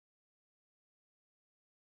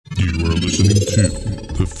You are listening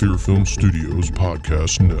to the Fear Film Studios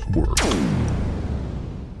Podcast Network.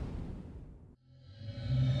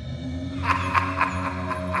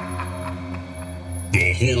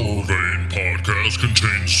 The Horror Vein podcast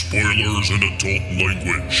contains spoilers and adult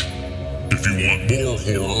language. If you want more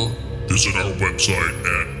horror, visit our website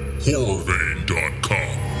at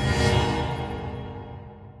horrorvein.com.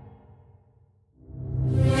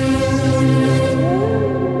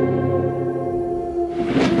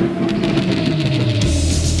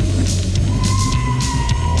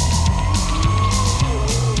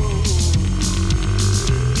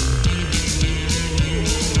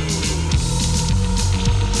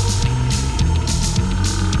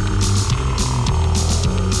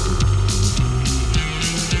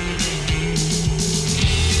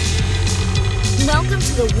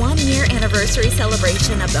 The 1-year anniversary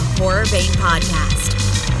celebration of the Horror Vein podcast,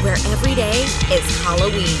 where every day is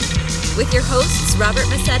Halloween, with your hosts Robert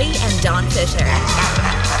Massetti and Don Fisher.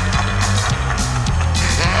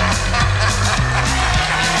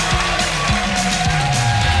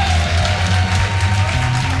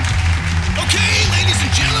 Okay, ladies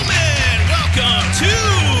and gentlemen, welcome to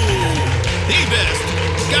the best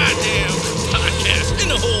goddamn podcast in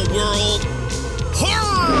the whole world,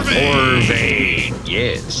 Horror Vein. Horror Vein.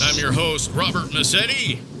 Yes. I'm your host, Robert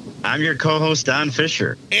Massetti. I'm your co-host, Don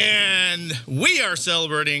Fisher. And we are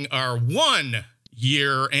celebrating our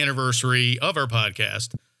 1-year anniversary of our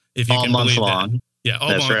podcast. If you all can month believe long. That. Yeah, all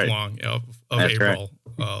That's month right. long of That's April.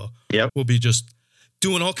 Yep. We'll be just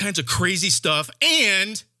doing all kinds of crazy stuff.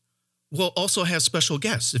 And we'll also have special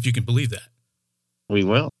guests, if you can believe that. We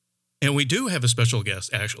will. And we do have a special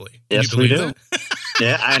guest, actually. Can Yes, you we believe do. that?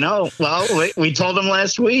 Yeah, I know. Well, we told them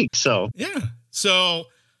last week, so. Yeah. So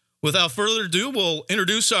without further ado, we'll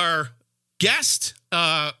introduce our guest,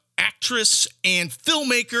 actress and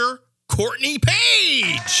filmmaker, Courtney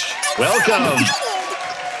Page. Welcome.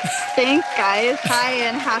 Thanks, guys. Hi,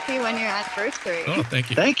 and happy 1-year anniversary. Oh, thank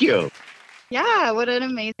you. Thank you. Yeah, what an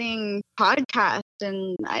amazing podcast.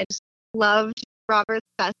 And I just loved Robert's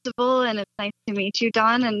festival, and it's nice to meet you,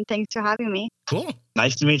 Don, and thanks for having me. Cool.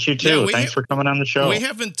 Nice to meet you, too. Yeah, Thanks for coming on the show. We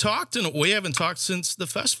haven't talked since the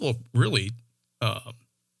festival, really.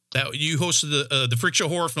 That you hosted the Freak Show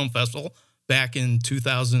Horror Film Festival back in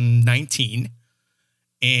 2019.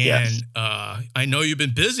 And Yes. I know you've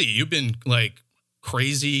been busy. You've been like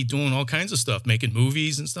crazy doing all kinds of stuff, making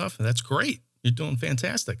movies and stuff. That's great. You're doing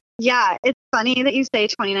fantastic. Yeah, it's funny that you say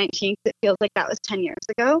 2019 because it feels like that was 10 years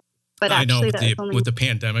ago. But I know actually, that was only with the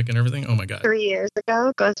pandemic and everything. Oh my God. 3 years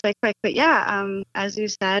ago. Goes by quick. But yeah, as you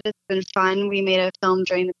said, it's been fun. We made a film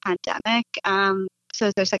during the pandemic. So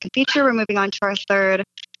it's our second feature. We're moving on to our third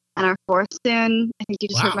and our fourth soon. I think you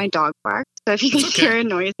just heard my dog bark. So if you can hear a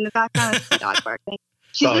noise in the background, it's my dog barking.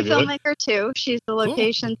 She's a filmmaker too. She's the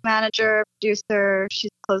locations manager, producer. She's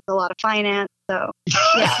closed a lot of finance. So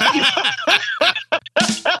yeah.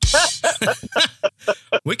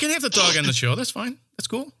 We can have the dog on the show. That's fine. That's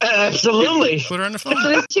cool. Absolutely. Put her on the phone. So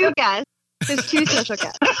there's two guests. There's two special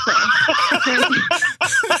guests.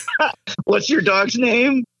 So. What's your dog's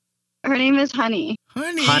name? Her name is Honey.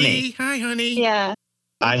 Honey. Hi, honey. Yeah.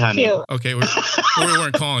 Hi, Honey. Cute. Okay, we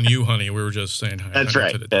weren't calling you honey. We were just saying hi. That's honey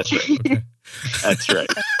right. to the That's dog. right. Okay. That's right.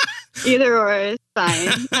 Either or is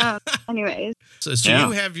fine. Anyways. So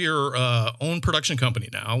you have your own production company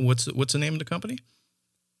now. What's the name of the company?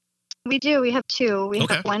 We do. We have two. We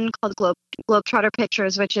have one called Globetrotter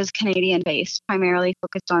Pictures, which is Canadian-based, primarily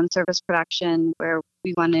focused on service production, where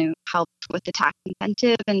we want to help with the tax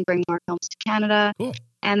incentive and bring more films to Canada. Cool.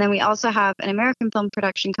 And then we also have an American film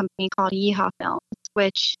production company called Yeehaw Films,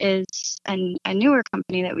 which is a newer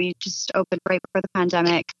company that we just opened right before the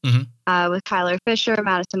pandemic with Kyler Fisher,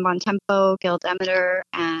 Madison Bontempo, Gil Demeter,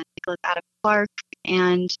 and Nicholas Adam Clark.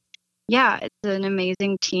 And yeah, it's an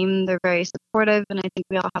amazing team. They're very supportive, and I think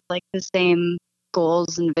we all have like the same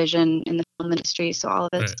goals and vision in the film industry. So all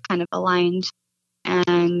of it's kind of aligned.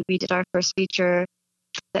 And we did our first feature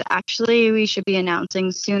that actually we should be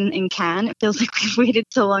announcing soon in Cannes. It feels like we've waited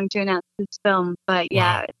so long to announce this film. But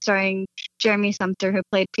yeah, it's starring Jeremy Sumpter, who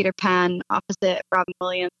played Peter Pan opposite Robin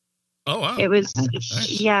Williams. Oh, wow. It was,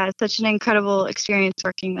 nice. Such an incredible experience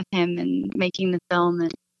working with him and making the film,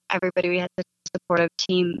 and everybody. We had such a supportive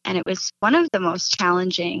team, and it was one of the most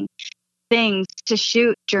challenging things to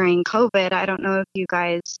shoot during COVID. I don't know if you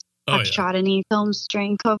guys have shot any films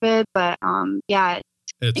during COVID, but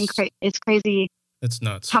it's crazy. It's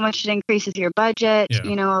nuts. How much it increases your budget,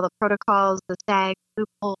 all the protocols, the SAG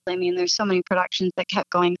loopholes. I mean, there's so many productions that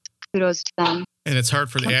kept going kudos to them. And it's hard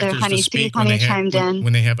for the Their actors honey, to speak honey when chimed in.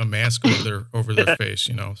 they have a mask over their face,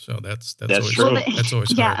 you know. So that's That's always true. that's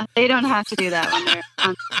always Yeah, hard. they don't have to do that when they're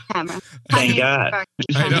on camera. Thank Honey, God.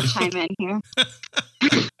 trying to chime in here.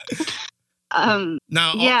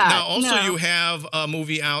 Now also no. you have a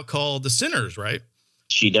movie out called The Sinners, right?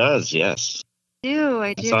 She does, yes.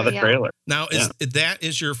 I I saw the yeah. trailer. Now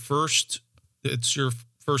is your first? It's your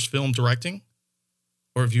first film directing,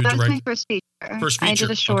 or have you That was my directed? first feature. First I feature,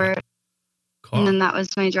 did a short, Cool. and then that was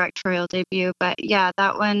my directorial debut. But yeah,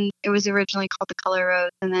 that one, it was originally called The Color Rose,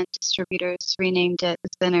 and then distributors renamed it The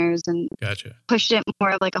Sinners and Gotcha. pushed it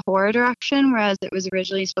more of like a horror direction, whereas it was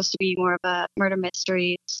originally supposed to be more of a murder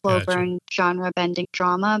mystery, slow Gotcha. burn, genre bending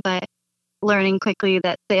drama. But learning quickly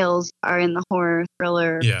that sales are in the horror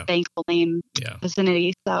thriller Yeah. bankable name Yeah.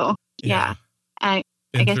 vicinity. So yeah, I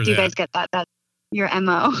Been guess through you that. guys get that. That's your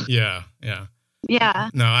MO. Yeah. Yeah.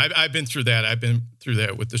 No, I've been through that. I've been through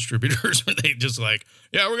that with distributors where they just like,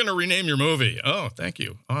 yeah, we're gonna rename your movie. Oh, thank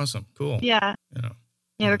you. Awesome. Cool. Yeah. You know.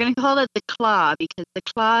 Yeah, we're going to call it The Claw because The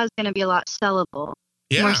Claw is going to be a lot sellable.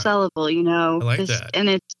 Yeah. More sellable, you know. I like that. And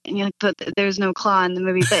it's, and you're like, but there's no claw in the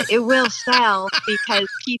movie, but it will sell because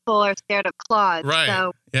people are scared of claws. Right.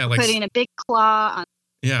 So Yeah. Like. putting a big claw on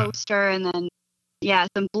the Yeah. poster and then,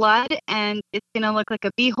 some blood, and it's going to look like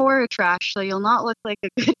a B horror trash. So you'll not look like a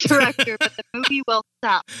good director, but the movie will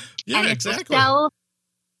sell. Yeah. And it Exactly. will sell.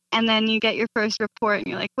 And then you get your first report and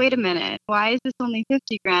you're like, wait a minute, why is this only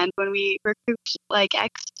 50 grand when we recouped like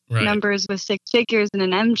X Right. numbers with 6 figures in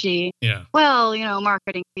an MG? Yeah. Well,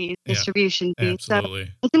 marketing fees, Yeah. distribution fees. Absolutely.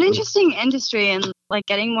 So it's an interesting industry, and like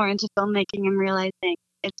getting more into filmmaking and realizing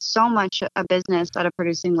it's so much a business at a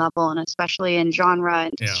producing level, and especially in genre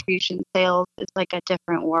and Yeah. distribution sales, it's like a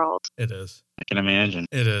different world. It is. I can imagine.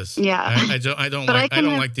 It is. Yeah. I don't But like. I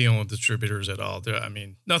don't have- like dealing with distributors at all. I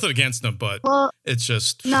mean, nothing against them, but Well, it's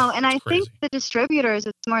just no, and I it's think crazy. the distributors,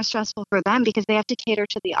 it's more stressful for them because they have to cater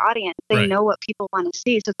to the audience. They Right. know what people want to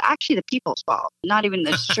see. So it's actually the people's fault, not even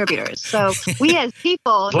the distributors. So we as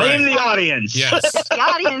people, Blame Right. the audience. Yes. the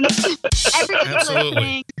audience, everybody Absolutely.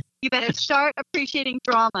 listening, you better start appreciating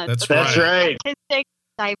drama. That's That's right. Artistic,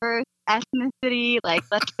 diverse, ethnicity. Like,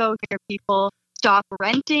 let's go here, people. Stop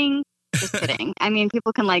renting. Just kidding. I mean,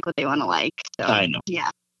 people can like what they want to like. So I know. yeah.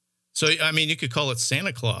 So I mean, you could call it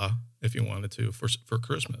Santa Claus if you wanted to for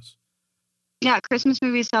Christmas. Yeah, Christmas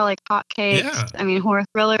movies sell like hotcakes. Yeah. I mean, horror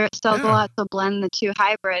thriller sells a Yeah. lot. So blend the two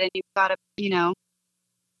hybrid, and you've got a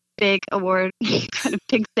big award, kind of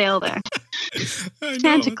big sale there. I know,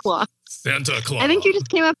 Santa Claus. Santa Claus. I think you just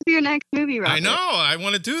came up with your next movie, Robert. I know. I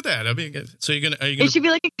want to do that. I mean, so are you gonna? It should be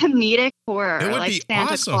like a comedic horror, It would like be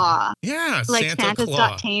Santa awesome. Claus. Yeah, Like Santa Santa's Claus.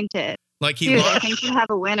 got tainted. Like he Dude, I lost. think you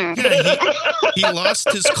have a winner. Yeah, he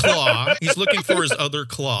lost his claw. He's looking for his other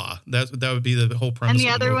claw. That would be the whole premise. And the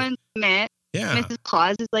of other movie. one, Mitt, Yeah. Mrs.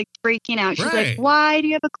 Claus is like freaking out. She's Right. like, "Why do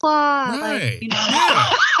you have a claw?" Right. Like,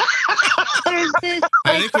 Yeah. there's this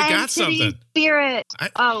I like, think we got entity something. spirit.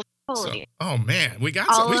 So- Totally. oh man, we got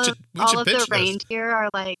all something. of, We all should of pitch the this. reindeer are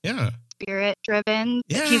like Yeah. spirit driven.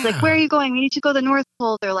 Yeah. He's like, "Where are you going? We need to go to the North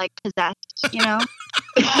Pole." They're like possessed,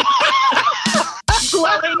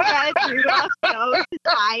 glowing red Rudolph's nose. His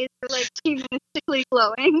eyes are like humanistically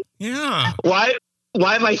glowing. Yeah. Why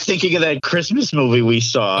am I thinking of that Christmas movie we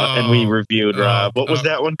saw and we reviewed, Rob? What was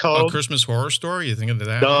that one A called? Christmas Horror Story. You thinking of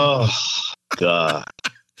that? Oh, God.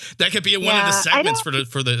 That could be one of the Yeah, segments for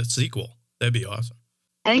the sequel. That'd be awesome.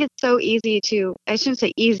 I think it's so easy to, I shouldn't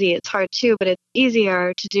say easy, it's hard too, but it's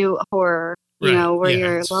easier to do a horror, Right, where yeah,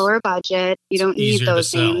 you're it's lower budget. You don't need Easier to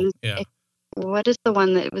those sell. names. Yeah. What is the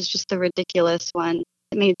one that was just the ridiculous one?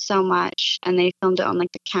 It made so much, and they filmed it on like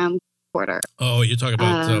the camcorder. Oh, you're talking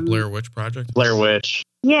about Um, Blair Witch Project? Blair Witch.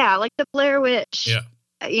 Yeah, like the Blair Witch. Yeah.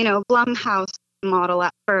 Blumhouse model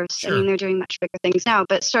at first. Sure. I mean, they're doing much bigger things now,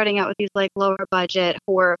 but starting out with these like lower budget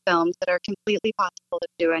horror films that are completely possible to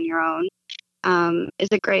do on your own is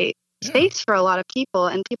a great space for a lot of people.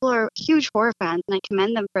 And people are huge horror fans, and I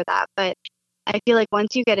commend them for that. But I feel like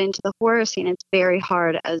once you get into the horror scene, it's very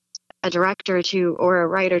hard as a director or a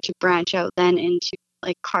writer to branch out then into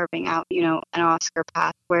like carving out, an Oscar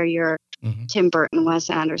path where you're Mhm. Tim Burton, Wes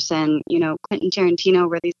Anderson, Quentin Tarantino,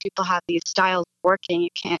 where these people have these styles working. You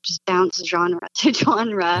can't just bounce genre to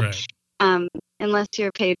genre Right. unless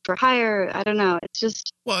you're paid for hire. I don't know. It's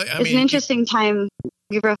just, Well, it's an interesting time.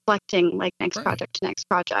 You're reflecting like next Right. project to next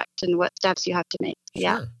project and what steps you have to make.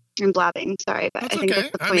 Yeah. Sure. I'm blabbing. Sorry, but That's I think okay.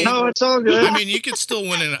 that's the I point. mean- No, it's all good. I mean, you could still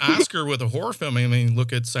win an Oscar with a horror film. I mean,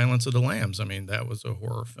 look at Silence of the Lambs. I mean, that was a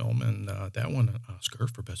horror film, and that won an Oscar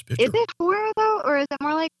for Best Picture. Is it horror though, or is it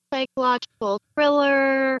more like psychological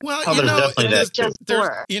thriller. Well, Oh, you there's know, definitely that just there's,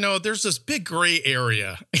 horror. you know, there's this big gray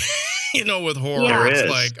area, you know, with horror. Yeah. It's There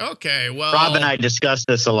is. like, okay, well, Rob and I discussed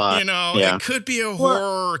this a lot. you know, Yeah. it could be a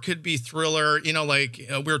horror, it could be thriller. You know, like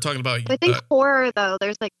we were talking about. I think horror, though,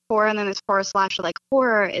 there's like horror and then there's horror slasher. Like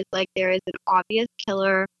horror is like there is an obvious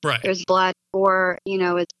killer. right. There's blood, gore, you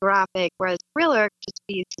know, it's graphic. Whereas thriller could just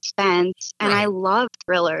be suspense. And I Right. love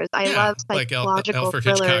thrillers. I love like psychological Alfred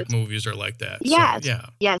thrillers. Hitchcock movies are like that. Yes. So, yeah.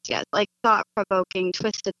 Yes. Like thought-provoking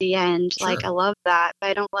twist at the end. Sure. Like I love that. But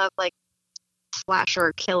I don't love like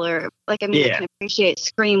slasher killer. Like I mean, Yeah. I can appreciate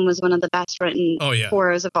Scream was one of the best written Oh yeah.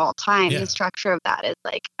 horrors of all time. Yeah. The structure of that is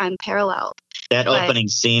like unparalleled. That But- opening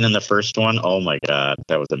scene in the first one, oh my God,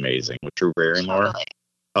 that was amazing with Drew Barrymore. Totally.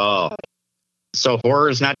 Oh, so horror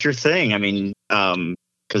is not your thing. I mean,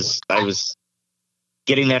 because I was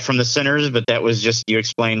getting that from the Sinners, but that was just, you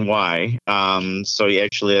explained why. So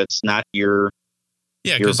actually, it's not your.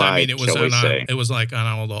 Yeah, your because I mean, vibe, it was shall we say. it was like on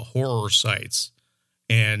all the horror sites,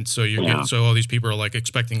 and so you're Yeah. getting, so all these people are like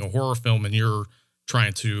expecting a horror film, and you're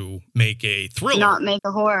trying to make a thriller, Not make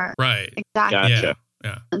a horror. right? Exactly. Gotcha.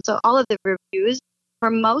 Yeah, And so all of the reviews were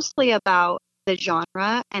mostly about the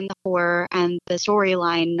genre and the horror and the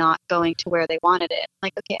storyline not going to where they wanted it.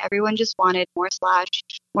 Like, okay, everyone just wanted more slash,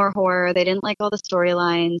 more horror. They didn't like all the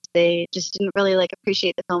storylines. They just didn't really like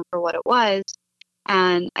appreciate the film for what it was.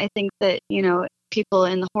 And I think that, you know, people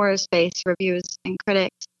in the horror space, reviews and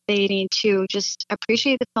critics, they need to just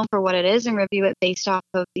appreciate the film for what it is and review it based off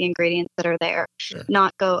of the ingredients that are there. Sure.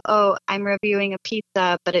 Not go, oh, I'm reviewing a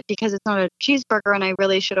pizza, but because it's not a cheeseburger and I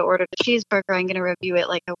really should have ordered a cheeseburger, I'm going to review it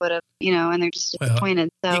like I would have, you know, and they're just Well, disappointed.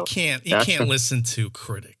 you So, can't Gotcha. listen to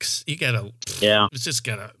critics. You gotta, Yeah. it's just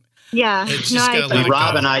gotta. yeah. It's just No, gotta I let get it it. go.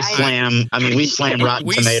 Rob and I slam. I mean, we slam Rotten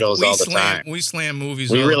Tomatoes all the slam, time. We slam movies.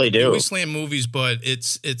 We really do. We slam movies, but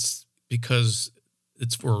it's because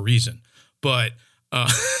it's for a reason. But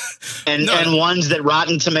And no. and ones that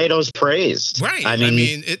Rotten Tomatoes praised. right. I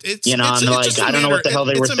mean, it's you know, it's, I'm it's like, just a I don't know what the hell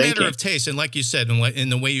they it's were a thinking. matter of taste, and like you said, in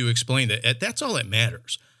the way you explained it, that's all that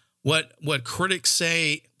matters. What critics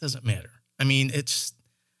say doesn't matter. I mean, it's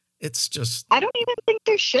just. I don't even think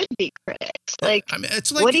there should be critics. Like, I mean,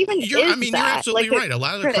 it's like what even you're, I is mean, that? you're absolutely Like, right. A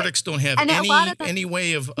lot of the critics. critics don't have And a lot of them- any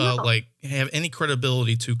way of No. like have any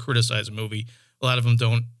credibility to criticize a movie. A lot of them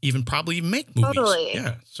don't even probably make movies. Totally.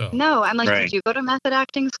 Yeah. So no, I'm like, Right. did you go to method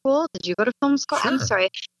acting school? Did you go to film school? I'm Sure. sorry.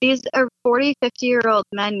 These are 40, 50-year-old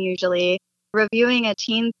men usually reviewing a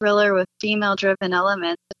teen thriller with female-driven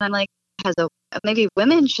elements. And I'm like, maybe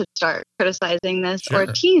women should start criticizing this or Sure.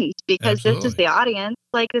 teens because this is Absolutely. the audience.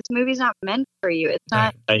 Like, this movie's not meant for you. It's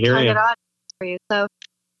not right. I hear target you. audience for you. So,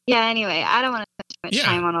 yeah, anyway, I don't want to spend too much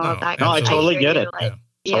Yeah, time on all of no, that. No, I totally hear get you, it. like,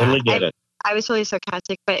 Yeah. Totally get it. I was totally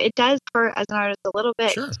sarcastic, but it does hurt as an artist a little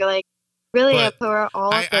bit. Sure. 'Cause you're like, really, I But pour all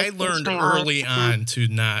of I this into learned my art. early on to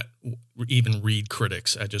not even read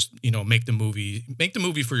critics. I just make the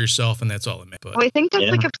movie for yourself, and that's all it meant. But Well, I think that's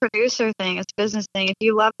Yeah. like a producer thing, it's a business thing. If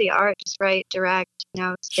you love the art, just write, direct,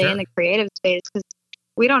 stay Sure. in the creative space because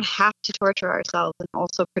we don't have to torture ourselves and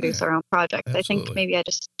also produce Yeah, our own projects. I absolutely. think maybe I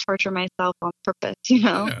just torture myself on purpose,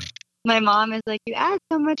 yeah. My mom is like, you add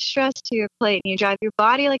so much stress to your plate and you drive your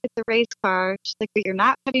body like it's a race car. She's like, but you're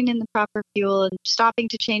not putting in the proper fuel and stopping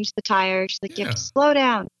to change the tire. She's like, you have Yeah. to slow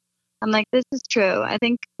down. I'm like, this is true. I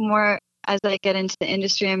think more as I get into the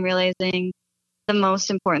industry, I'm realizing the most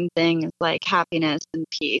important thing is like happiness and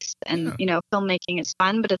peace. And, filmmaking is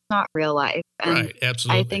fun, but it's not real life. And Right.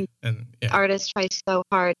 Absolutely. I think and yeah, artists try so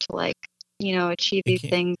hard to achieve You these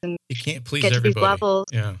can't- things and you can't please get to everybody. these levels.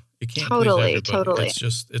 Yeah. You can't Totally, please everybody. totally.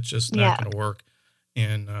 It's just not Yeah. going to work.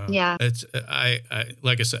 And Yeah. it's I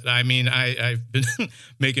like I said, I mean, I've been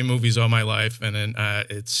making movies all my life, and then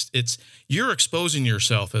it's you're exposing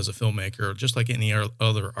yourself as a filmmaker just like any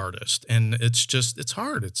other artist, and it's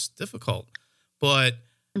hard, it's difficult, but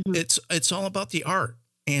Mhm. it's all about the art,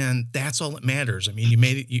 and that's all that matters. I mean,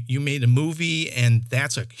 you made a movie, and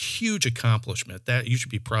that's a huge accomplishment. That you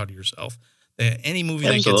should be proud of yourself. Any movie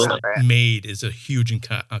Absolutely. that gets made is a huge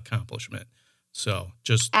accomplishment. So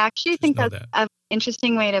just I actually just think know that's an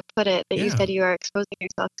interesting way to put it, that you Yeah. said you are exposing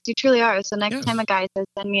yourself, because you truly are. So next Yes. time a guy says,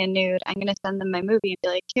 send me a nude, I'm going to send them my movie and be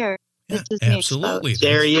like, here, this is me absolutely. exposed.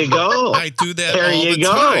 There you go. I do that There all you the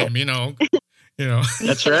go. time,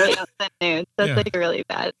 That's right. I don't send nudes. That's Yeah. like really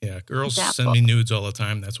bad. Yeah, girls Example. send me nudes all the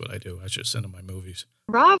time. That's what I do. I should send them my movies.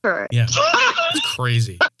 Robert, Yeah, it's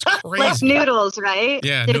crazy. It's like crazy. noodles, right?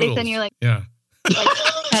 Yeah, Did noodles. they send you like Yeah,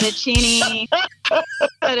 fettuccine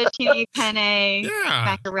penne, yeah,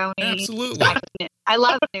 macaroni? absolutely. I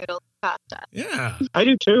love noodles pasta. Yeah, I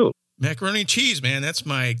do too. macaroni and cheese, man. That's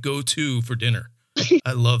my go-to for dinner.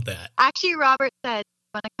 I love that. Actually, Robert said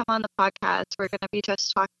want to come on the podcast, we're going to be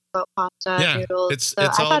just talking about pasta, noodles. It's all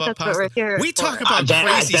about that's pasta. What we're here we for. talk about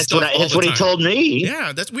crazy stuff. That's what he told me.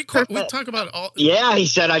 Yeah, we talk about all. Yeah, he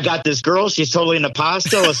said, I got this girl. She's totally into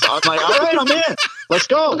pasta. I'm like, all right, I'm in. Let's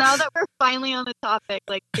go. Now that we're finally on the topic,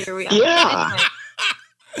 like, here we are. Yeah. Anyway.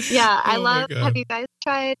 Yeah, I Oh love. Have you guys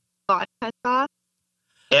tried vodka sauce?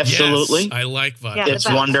 Absolutely. Yes, I like vodka. Yeah, it's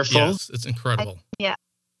wonderful. Yes, it's incredible.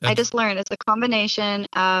 I just learned it's a combination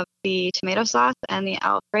of the tomato sauce and the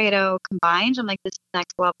Alfredo combined. I'm like, this is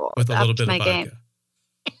next level. With a little bit of vodka. Game.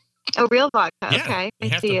 Oh, real vodka. Yeah, Okay. you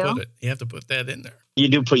have to put it. You have to put that in there. You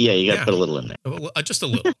do put, you got to put a little in there. Just a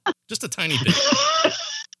little. Just a tiny bit.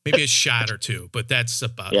 Maybe a shot or two, but that's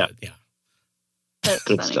about it. Yeah. That's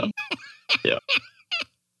Good funny. stuff. Yeah.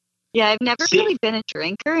 Yeah, I've never really been a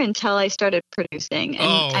drinker until I started producing.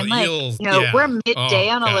 And I'm like, we're midday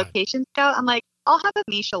on a location scout. I'm like, I'll have a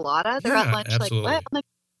michelada. They're at lunch absolutely. like, what? I'm like,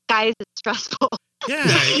 guys, it's stressful.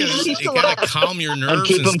 Yeah, you gotta calm your nerves and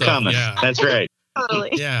keep them stuff. coming. Yeah. That's right. Totally.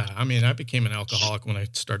 Yeah, I mean, I became an alcoholic when I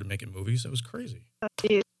started making movies. It was crazy.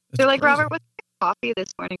 They're like, Robert, what's your coffee this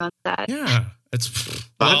morning on set? Yeah, it's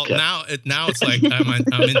vodka. now it's like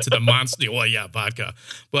I'm into the Monster. Well, yeah, vodka,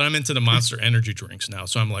 but I'm into the Monster energy drinks now.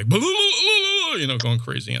 So I'm like, going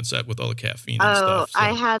crazy on set with all the caffeine and stuff. So.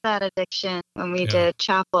 I had that addiction when we did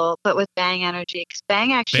Chapel, but with Bang Energy, because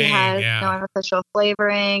Bang actually has no artificial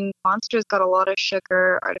flavoring. Monster's got a lot of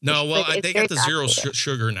sugar. They got the zero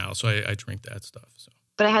sugar now, so I drink that stuff. So.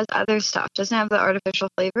 But it has other stuff. Doesn't it have the artificial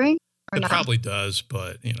flavoring? It probably does,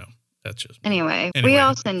 but that's just me. Anyway, we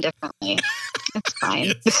all sin differently. It's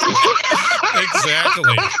fine.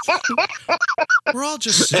 Exactly. We're all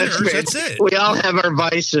just sinners. That's it. We all have our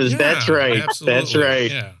vices. That's right. Absolutely. That's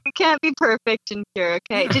right. Yeah. We can't be perfect and pure.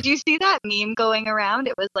 Okay. Yeah. Did you see that meme going around?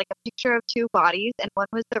 It was like a picture of two bodies, and one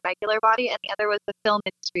was the regular body, and the other was the film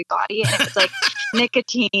industry body, and it was like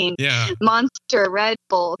nicotine, Monster, Red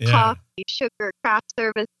Bull, coffee, sugar, craft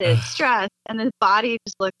services, stress, and this body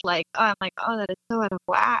just looked like, I'm like, that is so out of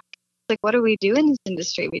whack. Like, what do we do in this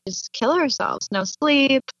industry? We just kill ourselves. No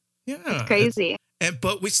sleep. Yeah, it's crazy.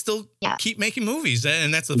 But we still keep making movies,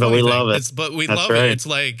 and that's the funny thing. We love it. But we love it. It's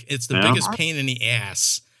like it's the biggest pain in the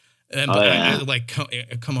ass. And I like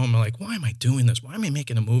come home and like, why am I doing this? Why am I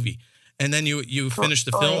making a movie? And then you finish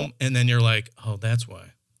the film, and then you're like, oh, that's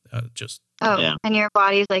why. And your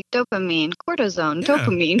body's like dopamine, cortisone,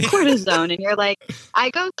 cortisone, and you're like, I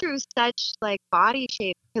go through such like body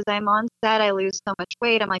shape because I'm on set, I lose so much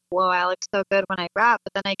weight. I'm like, whoa, I look so good when I rap,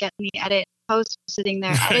 but then I get in the edit post, sitting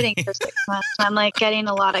there editing for 6 months, and I'm like getting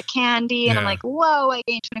a lot of candy, and I'm like, whoa, I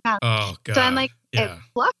gained 20 pounds. Oh God! So I'm like, it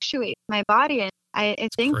fluctuates my body, and I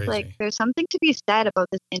think like there's something to be said about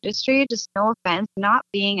this industry. Just no offense, not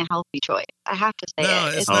being a healthy choice. I have to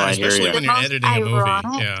say it's not, especially when you're editing a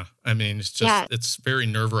movie. Yeah, I mean, it's just it's very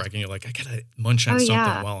nerve wracking. You're like, I gotta munch on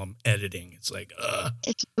something while I'm editing. It's like,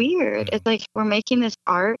 it's weird. It's like we're making this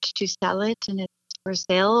art to sell it, and it's for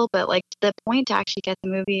sale, but like to the point to actually get the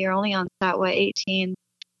movie, you're only on set 18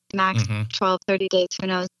 max 12 30 days, who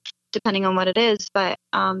knows, depending on what it is, but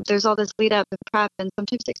there's all this lead up and prep, and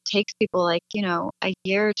sometimes it takes people like a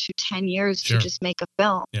year to 10 years to just make a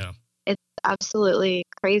film. It's absolutely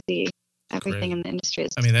crazy. Everything in the industry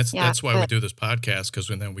is, I mean, that's why we do this podcast, because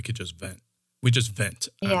then we could just vent. We just vent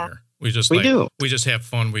on here. We just have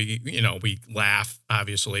fun. We laugh,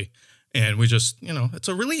 obviously, and we just it's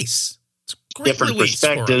a release. Different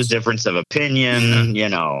perspectives, difference of opinion,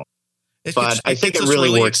 But I think it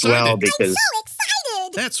really works well because I'm so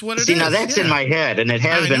excited. That's what it is. See, now that's in my head, and it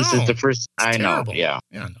has been since the first. It's terrible. Yeah,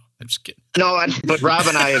 no, I'm just kidding. No, but Rob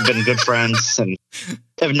and I have been good friends and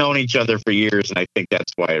have known each other for years, and I think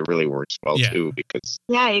that's why it really works well too. Because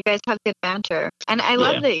you guys have good banter, and I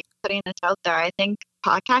love that you're putting this out there. I think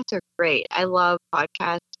podcasts are great. I love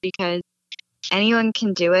podcasts because anyone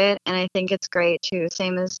can do it, and I think it's great too.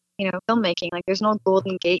 Same as filmmaking. Like, there's no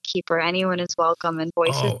golden gatekeeper. Anyone is welcome, and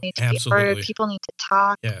voices need to be heard. People need to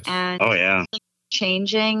talk, and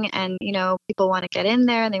changing, and people want to get in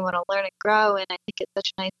there and they want to learn and grow. And I think it's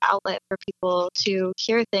such a nice outlet for people to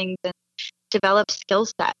hear things and develop skill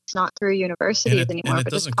sets, not through universities anymore, and it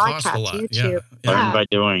but doesn't just cost a lot. YouTube. Learn by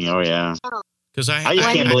doing. Because I just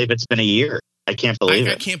can't believe it's been a year. I can't believe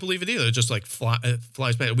it. I can't believe it either. It just like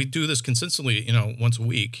flies by. We do this consistently, once a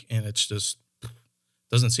week, and it's just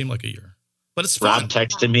doesn't seem like a year. But it's fun. Rob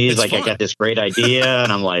texted me. He's like, I got this great idea,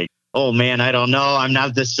 and I'm like, oh man, I don't know. I'm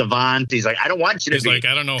not this savant. He's like, I don't want you to be. He's like,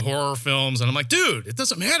 I don't know horror films, and I'm like, dude, it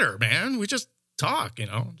doesn't matter, man. We just talk,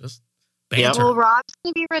 just banter. Well, Rob's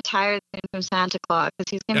gonna be retired soon from Santa Claus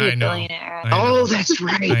because he's gonna be a billionaire. Oh, that's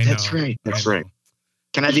right. That's right.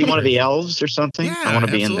 Can I be one of the elves or something? Yeah, I want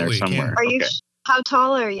to be in there somewhere. Are you How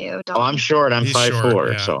tall are you, Don? Oh, I'm short. I'm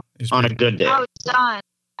 5'4", yeah. so He's on a pretty- good day. Oh, Don,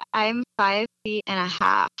 I'm 5 feet and a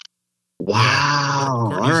half. Wow.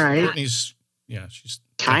 Courtney's, All right. Courtney's, yeah, she's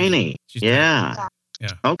Tiny. She's Yeah. Yeah.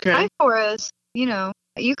 Okay. 5'4" is,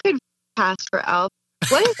 you could pass for elf.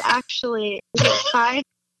 What is actually, is it 5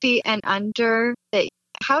 feet and under?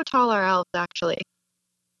 How tall are elves actually?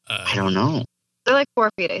 I don't know. They're like 4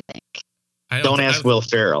 feet, I think. Don't ask Will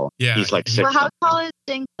Ferrell. Yeah. He's like 6. Well, how tall is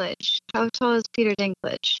Dinklage? How tall is Peter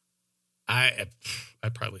Dinklage? I'd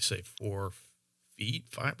probably say 4 feet,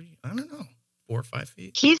 5 feet. I don't know. 4 or 5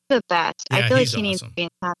 feet. He's the best. Yeah, I feel like he's he needs to awesome. be in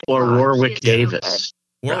Santa Or Claus. Warwick He's so good. Davis.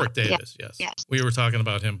 Warwick Yeah. Davis, yes. Yes. We were talking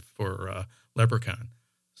about him for Leprechaun.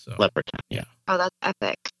 So Leprechaun. Yeah. Oh, that's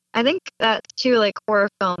epic. I think that too, like horror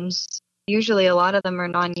films, usually a lot of them are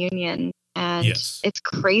non-union, and Yes. it's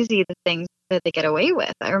crazy the things that they get away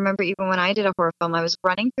with. I remember even when I did a horror film, I was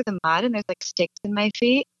running through the mud and there's like sticks in my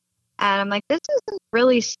feet, and I'm like, this isn't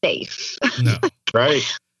really safe. no. Right.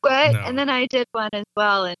 But No. and then I did one as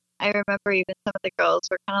well, and I remember even some of the girls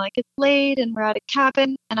were kind of like, it's late and we're at a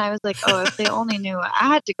cabin, and I was like, oh, if they only knew what I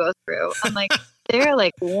had to go through. I'm like, they're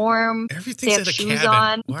like warm. Everything's have at a shoes cabin.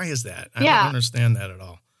 on. Why is that? I Yeah. don't understand that at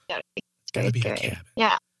all. It's gotta very be a scary. cabin.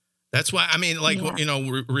 Yeah. That's why, I mean, like,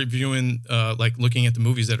 Yeah. reviewing, like looking at the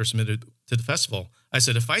movies that are submitted to the festival, I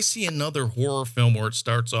said, if I see another horror film where it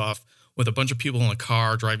starts off with a bunch of people in a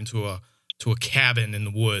car driving to a cabin in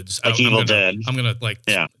the woods, Like Evil Dead. I'm going to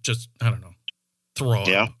Yeah. just, I don't know, throw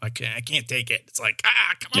Yeah. up. I can't take it. It's like,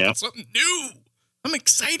 come on Yeah. with something new. I'm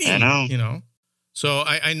exciting. I know. So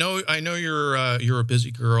I know you're a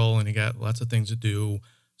busy girl and you got lots of things to do.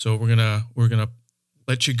 So we're gonna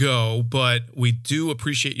let you go, but we do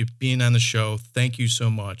appreciate you being on the show. Thank you so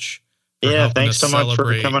much. Yeah. Thanks so much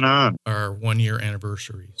for coming on. Our 1 year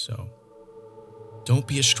anniversary. So don't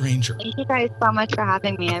be a stranger. Thank you guys so much for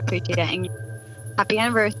having me. I appreciate it. And happy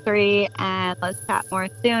anniversary, and let's chat more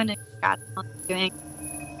soon. And congrats on what you're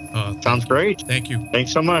doing. Sounds great. Thank you.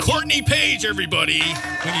 Thanks so much. Courtney Page, everybody.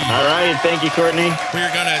 All right. Thank you, Courtney.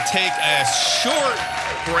 We're going to take a short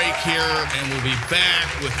break here, and we'll be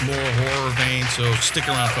back with more Horror Vein. So stick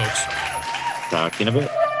around, folks. Talk in a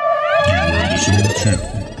bit. You are listening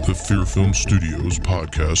to the Fear Film Studios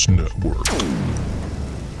Podcast Network.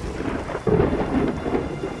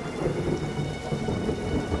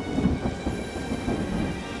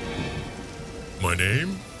 My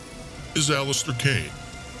name is Alistair Kane.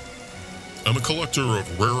 I'm a collector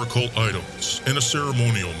of rare occult items and a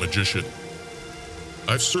ceremonial magician.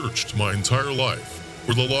 I've searched my entire life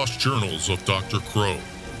for the lost journals of Dr. Crow.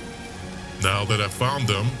 Now that I've found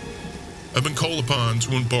them, I've been called upon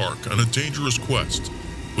to embark on a dangerous quest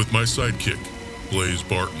with my sidekick, Blaze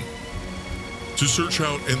Barton, to search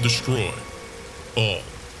out and destroy all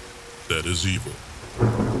that is evil.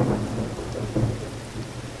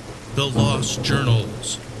 The Lost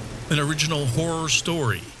Journals, an original horror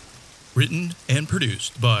story, written and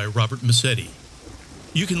produced by Robert Massetti.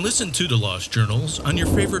 You can listen to The Lost Journals on your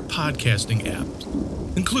favorite podcasting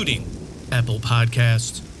apps, including Apple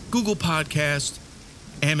Podcasts, Google Podcasts,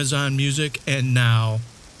 Amazon Music, and now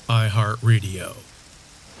iHeartRadio.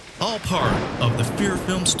 All part of the Fear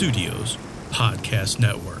Film Studios Podcast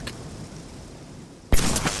Network.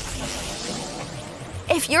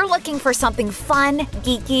 If you're looking for something fun,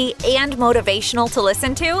 geeky, and motivational to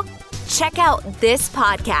listen to, check out this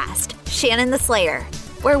podcast, Shannon the Slayer,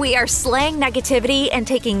 where we are slaying negativity and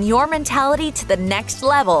taking your mentality to the next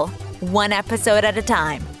level, one episode at a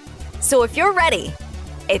time. So if you're ready,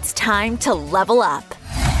 it's time to level up.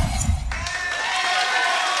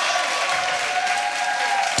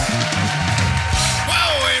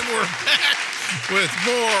 Wow, and we're back with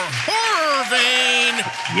more Horror Vein.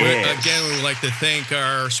 Yes. Again, we would like to thank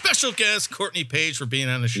our special guest, Courtney Page, for being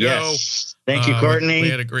on the show. Yes. Thank you, Courtney. We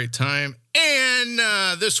had a great time. And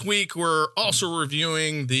this week, we're also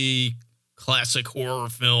reviewing the classic horror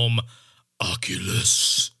film,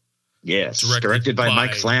 Oculus. Yes. Directed by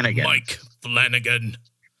Mike Flanagan. Mike Flanagan.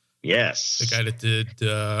 Yes. The guy that did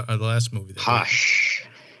the last movie. Hush.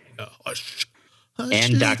 Hush.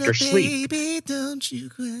 And Dr. Sleep. Baby, don't you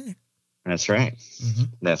cry. That's right. Mm-hmm.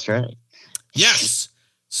 That's right. Yes.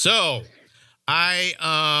 So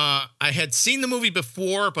I had seen the movie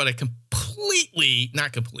before, but I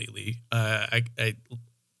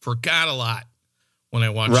forgot a lot when I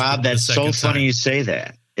watched Rob, it that's the so second funny time. you say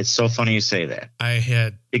that. It's so funny you say that. I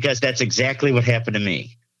had Because that's exactly what happened to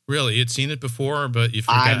me. really, you'd seen it before, but you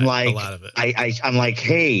forgot I'm like, a lot of it. I'm like,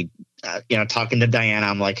 hey, talking to Diana,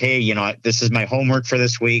 I'm like, hey, this is my homework for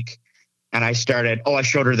this week. And I showed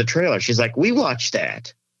her the trailer. She's like, we watched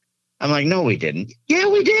that. I'm like, no, we didn't. Yeah,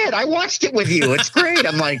 we did. I watched it with you. It's great.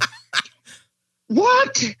 I'm like,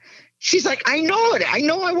 what? She's like, I know it. I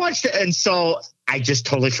know I watched it. And so I just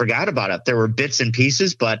totally forgot about it. There were bits and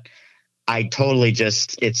pieces, but I totally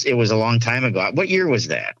it was a long time ago. What year was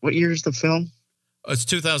that? What year is the film? It's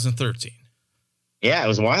 2013. Yeah, it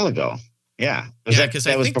was a while ago. Yeah. Because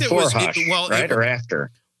that I was think before that was Hush, right? Or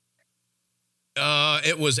after?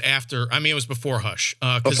 It was after. I mean, it was before Hush.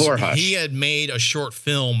 Before Hush. He had made a short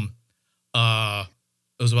film. It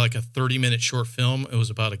was like a 30-minute short film. It was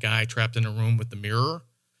about a guy trapped in a room with the mirror.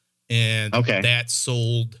 And that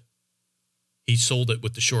sold. He sold it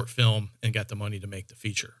with the short film and got the money to make the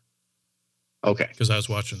feature. Okay. Because I was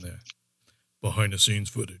watching the behind-the-scenes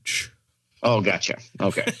footage. Oh, gotcha.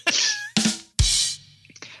 Okay.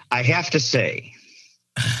 I have to say,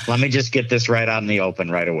 let me just get this right out in the open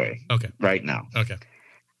right away. Okay. Right now. Okay.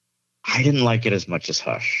 I didn't like it as much as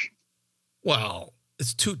Hush. Well,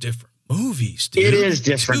 it's two different movies, dude. It is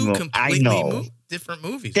different. I know. Different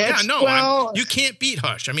movies. You can't beat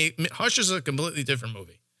Hush. I mean, Hush is a completely different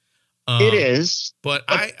movie. It is. But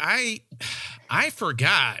I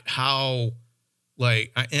forgot how,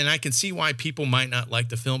 and I can see why people might not like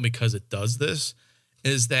the film because it does this,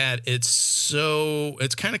 is that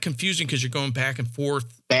it's kind of confusing because you're going back and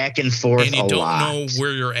forth. And you don't know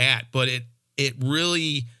where you're at. But it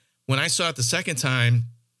really, when I saw it the second time,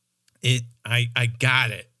 I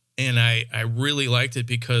got it. And I really liked it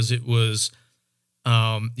because it was,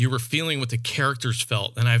 you were feeling what the characters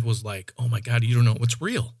felt. And I was like, oh my God, you don't know what's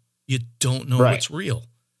real. You don't know what's real.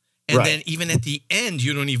 And then even at the end,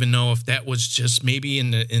 you don't even know if that was just maybe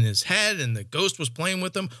in his head and the ghost was playing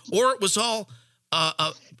with him, or it was all,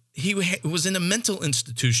 he was in a mental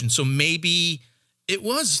institution. So maybe it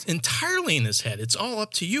was entirely in his head. It's all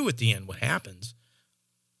up to you at the end what happens.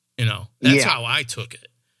 That's how I took it.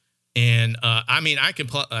 And I mean, I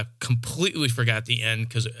completely forgot the end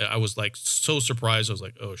because I was like so surprised. I was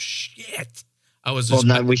like, "Oh shit!" I was.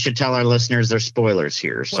 Now we should tell our listeners there's spoilers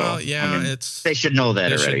here. So well, yeah, I mean, they should know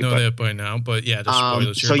that already. They should know that by now. But yeah, there's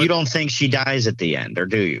spoilers here. So you don't think she dies at the end, or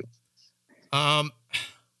do you? I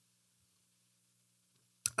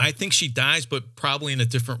think she dies, but probably in a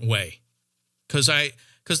different way. Because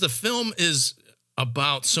the film is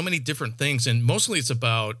about so many different things, and mostly it's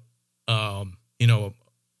about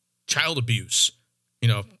child abuse,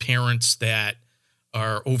 parents that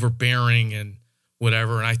are overbearing and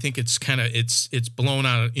whatever. And I think it's kind of, it's blown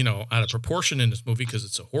out of proportion in this movie because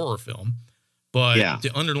it's a horror film. But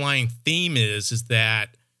the underlying theme is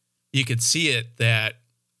that you could see it that,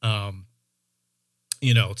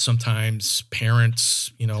 sometimes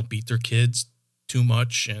parents, beat their kids too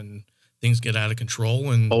much and things get out of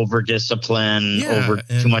control and over discipline,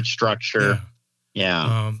 too much structure.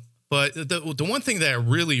 Yeah. But the one thing that I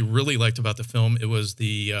really, really liked about the film, it was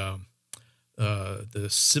the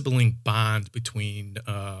sibling bond between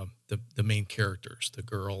the main characters, the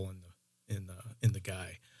girl and the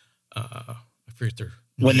guy. I forget their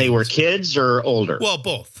names. When they were kids or older. Well,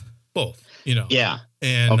 both. Yeah.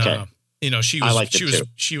 And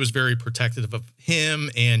she was very protective of him,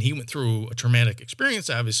 and he went through a traumatic experience,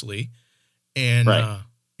 obviously, and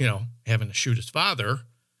having to shoot his father,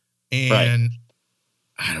 and.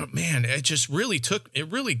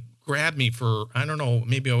 It really grabbed me for, I don't know,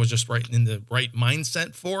 maybe I was just in the right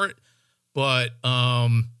mindset for it, but I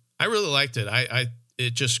really liked it.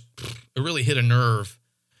 It really hit a nerve,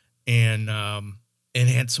 and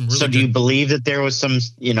had some really. So do you believe that there was some,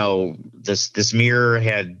 this mirror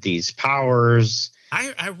had these powers?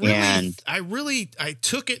 I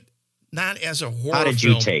took it not as a horror film. How did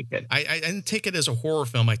you take it? I didn't take it as a horror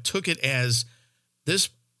film. I took it as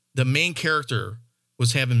the main character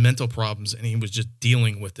was having mental problems and he was just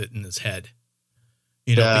dealing with it in his head,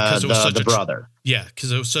 because it was such the brother.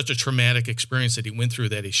 Because it was such a traumatic experience that he went through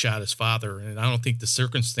that he shot his father. And I don't think the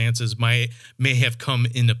circumstances may have come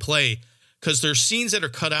into play because there's scenes that are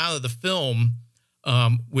cut out of the film,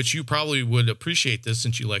 which you probably would appreciate this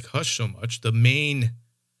since you like Hush so much. The main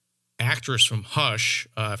actress from Hush,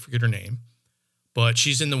 I forget her name, but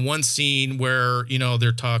she's in the one scene where,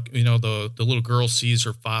 they're talking, the little girl sees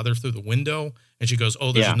her father through the window and she goes,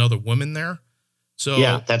 "Oh, there's another woman there." So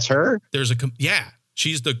yeah, that's her.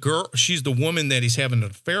 She's the girl. She's the woman that he's having an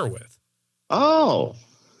affair with. Oh,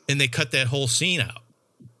 and they cut that whole scene out.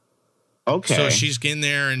 Okay. So she's in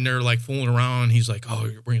there and they're like fooling around. He's like, "Oh,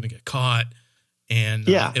 we're going to get caught." And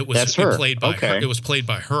it was played by her. It was played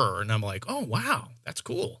by her. And I'm like, "Oh, wow, that's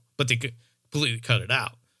cool." But they completely cut it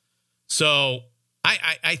out. So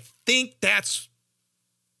I think that's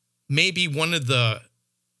maybe one of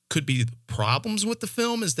could be the problems with the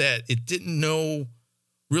film is that it didn't know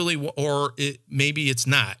really, or maybe it's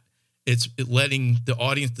not. It's letting the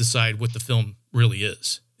audience decide what the film really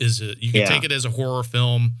is You can take it as a horror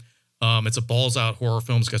film. It's a balls out horror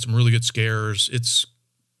film. It's got some really good scares. It's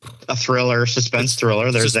a thriller, suspense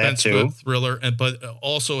thriller. There's that too. Thriller, but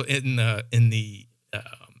also in the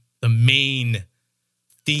main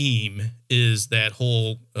theme is that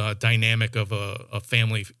whole dynamic of a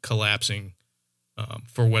family collapsing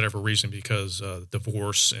for whatever reason, because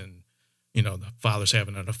divorce and the father's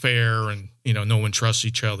having an affair and no one trusts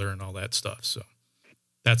each other and all that stuff. So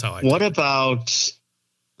that's how I. What about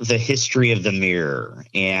the history of the mirror?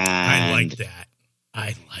 And I like that.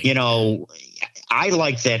 I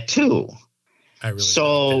like that too. I really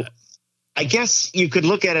so. I guess you could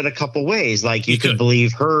look at it a couple ways. Like you could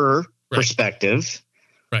believe her perspective,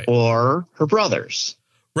 right, or her brother's.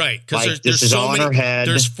 Right, because like, there's so many. In her head.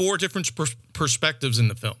 There's 4 different perspectives in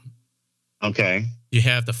the film. Okay. You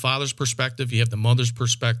have the father's perspective, you have the mother's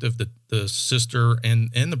perspective, the sister, and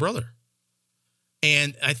the brother.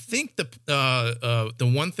 And I think the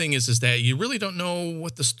one thing is that you really don't know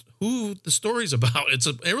who the story's about. It's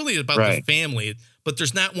really about the family, but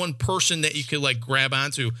there's not one person that you could like grab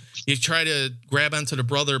onto. You try to grab onto the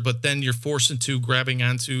brother, but then you're forced into grabbing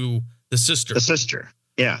onto the sister. The sister,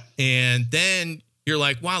 yeah. And then you're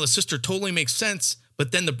like, wow, the sister totally makes sense.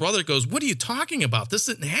 But then the brother goes, what are you talking about? This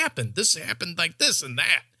didn't happen. This happened like this and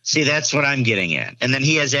that. See, that's what I'm getting at. And then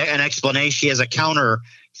he has an explanation. He has a counter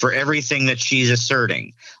for everything that she's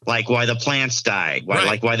asserting, like why the plants died,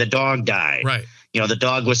 why the dog died. Right. The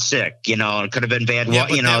dog was sick. It could have been bad.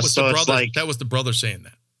 Yeah, So it's like that was the brother saying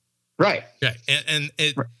that. Right.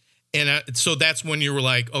 Yeah. So that's when you were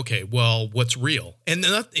like, okay, well, what's real? And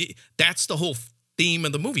that's the whole theme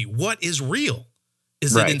of the movie. What is real?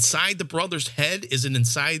 Is it inside the brother's head? Is it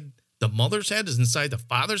inside the mother's head? Is it inside the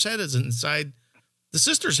father's head? Is it inside the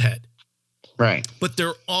sister's head? Right. But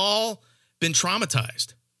they're all been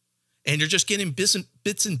traumatized. And you're just getting bits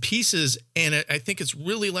and pieces. And I think it's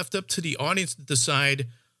really left up to the audience to decide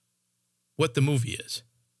what the movie is.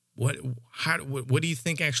 What do you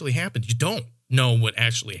think actually happened? You don't know what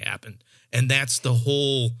actually happened. And that's the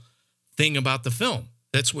whole thing about the film.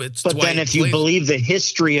 That's what. But then if you believe the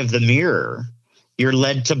history of the mirror, you're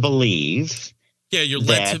led to believe. Yeah, you're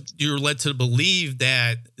led to believe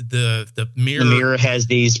that the mirror has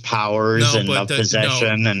these powers of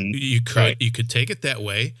possession, and you could take it that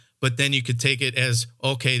way, but then you could take it as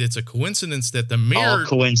okay, it's a coincidence that the mirror all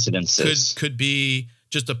coincidences could be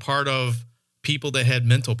just a part of people that had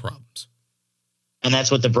mental problems, and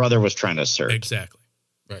that's what the brother was trying to assert. Exactly,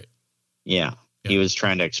 right? Yeah, he was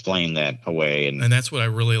trying to explain that away, and that's what I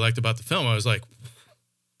really liked about the film. I was like,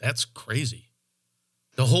 that's crazy.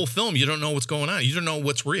 The whole film, you don't know what's going on. You don't know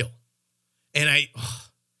what's real. And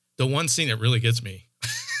the one scene that really gets me,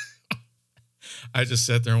 I just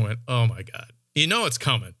sat there and went, oh my God. It's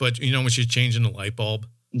coming. But when she's changing the light bulb.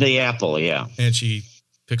 The apple, yeah. And she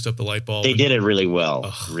picks up the light bulb. They did it really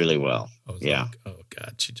well. Really well. I was like, oh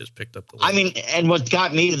God, she just picked up the light bulb. I mean, and what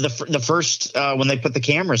got me, the first, when they put the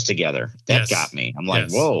cameras together, that got me. I'm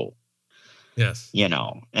like, whoa. Yes. And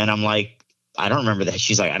I'm like, I don't remember that.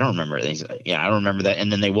 She's like, I don't remember that. Yeah, I don't remember that.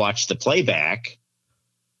 And then they watch the playback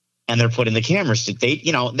and they're putting the cameras.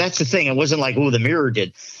 That's the thing. It wasn't like, the mirror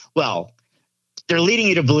did. Well, they're leading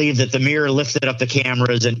you to believe that the mirror lifted up the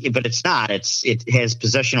cameras, but it's not. It has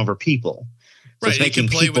possession over people. So right. It's making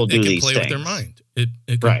people do these things. It can play with their mind.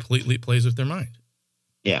 It completely plays with their mind.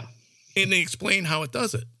 Yeah. And they explain how it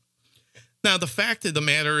does it. Now, the fact of the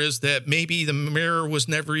matter is that maybe the mirror was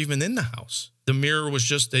never even in the house. The mirror was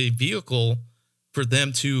just a vehicle for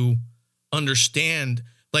them to understand.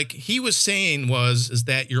 Like he was saying is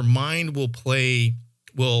that your mind will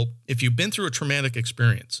if you've been through a traumatic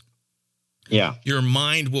experience, your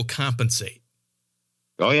mind will compensate.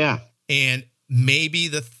 Oh, yeah. And maybe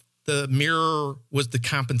the mirror was the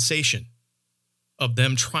compensation of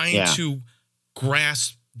them trying to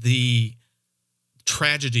grasp the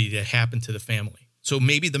tragedy that happened to the family. So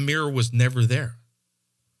maybe the mirror was never there.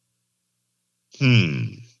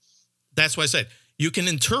 That's why I said you can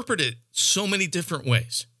interpret it so many different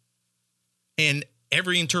ways, and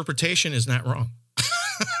every interpretation is not wrong.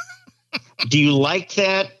 Do you like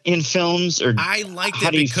that in films, or I like that? How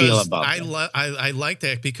do you feel about that? I like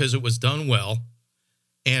that because it was done well,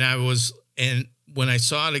 and when I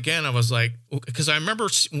saw it again, I was like, because I remember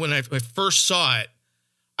when I first saw it,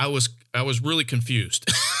 I was really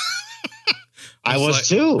confused. I was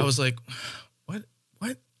too. I was like, what?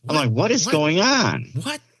 I'm like, what is going on?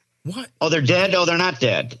 What? Oh, they're dead. Oh, they're not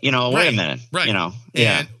dead. Wait a minute. Right.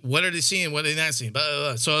 Yeah. And what are they seeing? What are they not seeing? Blah, blah,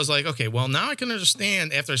 blah. So I was like, okay, well, now I can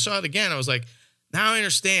understand. After I saw it again, I was like, now I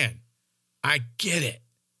understand. I get it.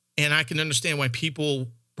 And I can understand why people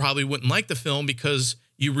probably wouldn't like the film, because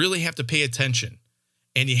you really have to pay attention.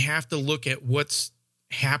 and you have to look at what's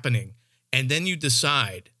happening, and then you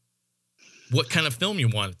decide what kind of film you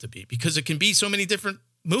want it to be, because it can be so many different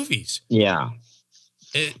movies. Yeah.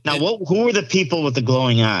 Who were the people with the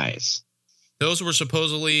glowing eyes? Those were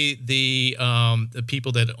supposedly the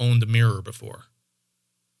people that owned the mirror before.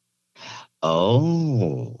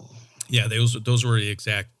 Oh. Yeah, those were the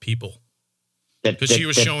exact people. Because she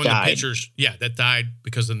was showing the pictures. Yeah, that died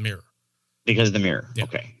because of the mirror. Because of the mirror. Yeah.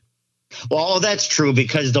 Okay. Well, that's true,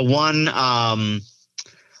 because the one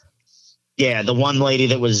the one lady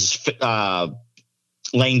that was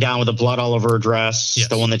laying down with the blood all over her dress, yes.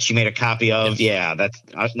 the one that she made a copy of. Yes.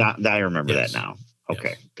 Yeah, I remember yes. that now. Okay,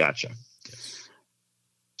 yes. Gotcha. Yes.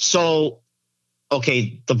 So,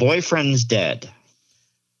 okay, the boyfriend's dead.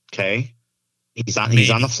 Okay, he's on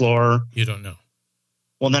the floor. You don't know.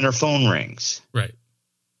 Well, then her phone rings. Right.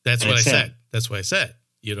 That's what I said. That's what I said.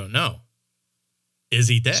 You don't know. Is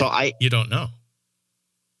he dead? You don't know.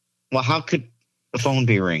 Well, how could the phone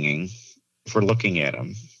be ringing if we're looking at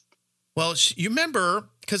him? Well, you remember,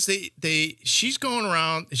 because she's going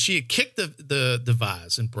around. She had kicked the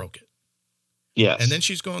vase and broke it. Yes. And then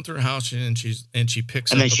she's going through her house and she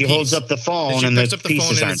picks up. And then she holds up the phone and the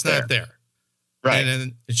pieces aren't there. Not there. Right.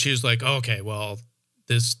 And she was like, okay, well,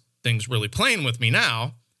 this thing's really playing with me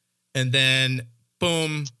now. And then,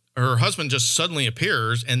 boom, her husband just suddenly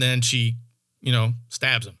appears, and then she,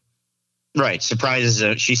 stabs him. Right. Surprises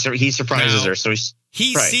her. He surprises her. So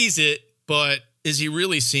he sees it, but is he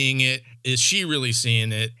really seeing it? Is she really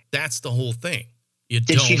seeing it? That's the whole thing.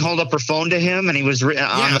 Did she hold up her phone to him and he was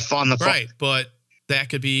on the phone? Right. But that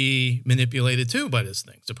could be manipulated too by this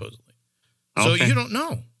thing, supposedly. So you don't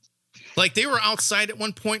know. Like, they were outside at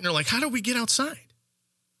one point and they're like, how do we get outside?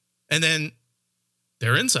 And then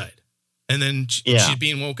they're inside. And then she's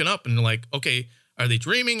being woken up and they're like, okay, are they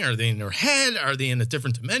dreaming? Are they in their head? Are they in a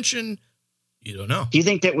different dimension? You don't know. Do you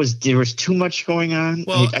think there was too much going on?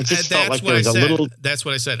 Well, I just felt like there was a little. That's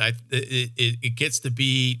what I said. It gets to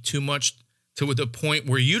be too much to the point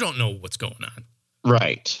where you don't know what's going on.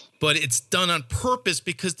 Right. But it's done on purpose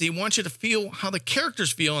because they want you to feel how the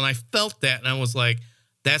characters feel. And I felt that. And I was like,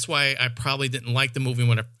 that's why I probably didn't like the movie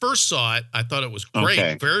when I first saw it. I thought it was great.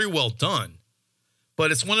 Okay. Very well done.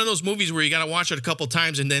 But it's one of those movies where you got to watch it a couple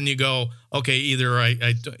times and then you go, okay, either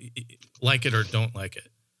I like it or don't like it.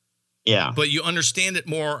 Yeah. But you understand it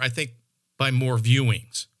more, I think, by more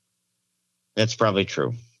viewings. That's probably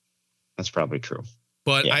true.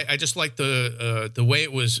 But I just like the way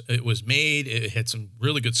it was made. It had some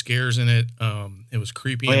really good scares in it. It was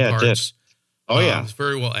creepy in parts. It did. It was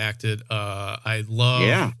very well acted. I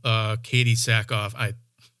love Katie Sackhoff. I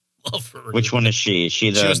love her. Which one is she?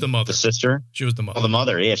 She was the mother. The sister? She was the mother. Oh, the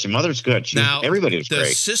mother. Yeah, mother's good. Everybody was great. The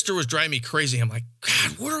sister was driving me crazy. I'm like,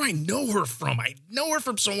 God, where do I know her from? I know her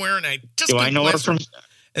from somewhere, and I just I know her from?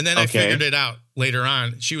 And then I figured it out later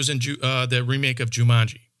on. She was in the remake of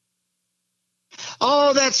Jumanji.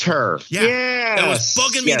 Oh, that's her. Yeah. It was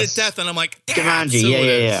bugging me to death, and I'm like, Jumanji.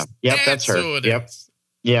 Yeah. Yep, that's her. Yep.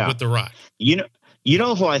 Yeah. With The Rock. You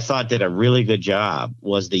know who I thought did a really good job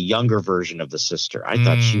was the younger version of the sister. I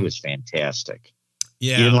thought she was fantastic.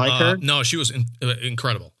 Yeah. You didn't like her? No, she was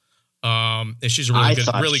incredible. And she's a really good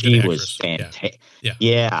actress. She was fantastic.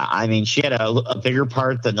 Yeah. I mean, she had a bigger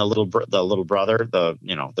part than the little brother,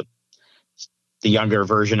 the younger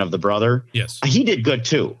version of the brother. Yes. He did good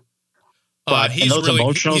too. But in those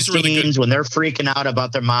emotional scenes when they're freaking out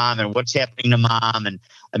about their mom and what's happening to mom. And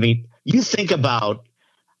I mean, you think about,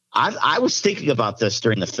 I was thinking about this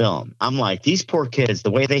during the film. I'm like, these poor kids,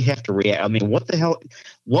 the way they have to react. I mean, what the hell,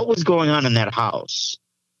 what was going on in that house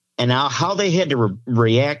and now how they had to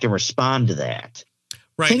react and respond to that.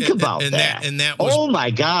 Right. Think about that. And that was, oh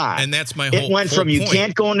my God. And that's my whole It went from you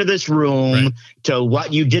can't go into this room to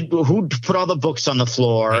what you did, who put all the books on the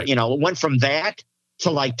floor. Right. It went from that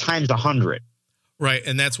to like times 100. Right,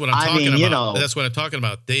 and that's what I'm talking about. That's what I'm talking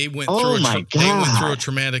about. They went through a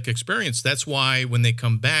traumatic experience. That's why when they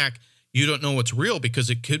come back, you don't know what's real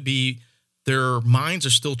because it could be their minds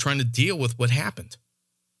are still trying to deal with what happened.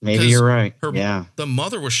 Maybe you're right. The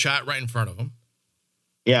mother was shot right in front of them.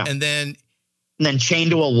 Yeah, and then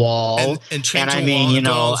chained to a wall. And chained to a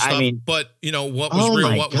wall. But what was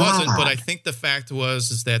real, what wasn't. But I think the fact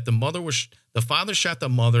is that the father shot the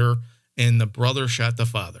mother, and the brother shot the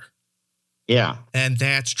father. Yeah. And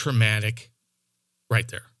that's traumatic right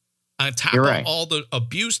there. On top of all the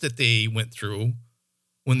abuse that they went through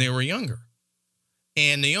when they were younger.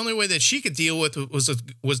 And the only way that she could deal with it was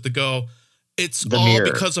to go, it's all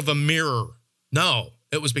mirror. Because of a mirror. No,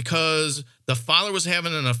 it was because the father was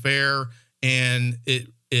having an affair and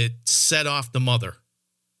it set off the mother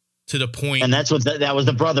to the point. And that was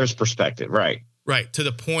the brother's perspective. Right. Right. To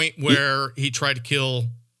the point where she tried to kill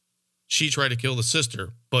the sister,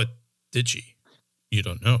 but did she? You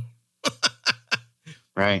don't know.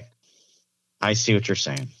 Right. I see what you're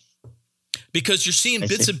saying. Because you're seeing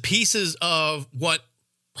bits and pieces of what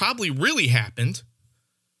probably really happened,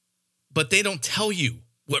 but they don't tell you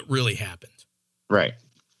what really happened. Right.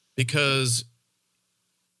 Because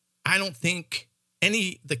I don't think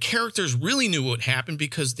the characters really knew what happened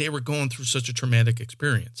because they were going through such a traumatic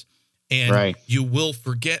experience. And you will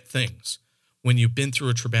forget things when you've been through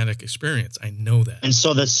a traumatic experience. I know that. And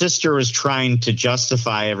so the sister was trying to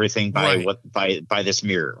justify everything by by this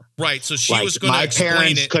mirror. Right. So she was going to explain it. My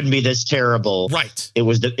parents couldn't be this terrible. Right. It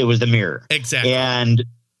was the mirror. Exactly. And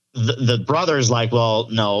the brother's like, well,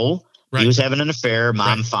 no, he was having an affair.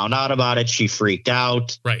 Mom found out about it. She freaked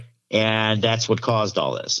out. Right. And that's what caused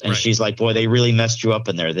all this. And she's like, boy, they really messed you up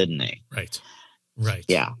in there, didn't they? Right. Right.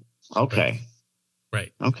 Yeah. Okay.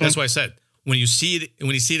 Right. Okay. That's why I said when you see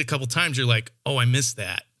it a couple times, you're like, oh, I missed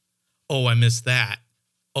that. Oh, I missed that.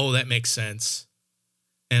 Oh, that makes sense.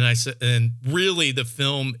 And I said, and really the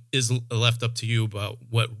film is left up to you about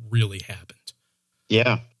what really happened.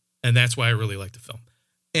 Yeah. And that's why I really like the film.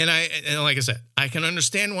 And like I said, I can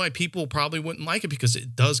understand why people probably wouldn't like it because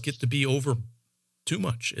it does get to be over too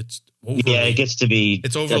much. It's overly. Yeah, it gets to be.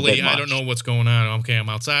 It's overly. I don't know what's going on. Okay, I'm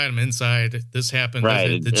outside. I'm inside. This happened.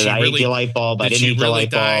 Right. Did she I really ate the light bulb? I didn't eat the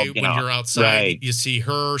light bulb. When you're outside, right. You see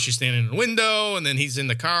her. She's standing in the window, and then he's in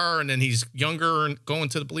the car, and then he's younger and going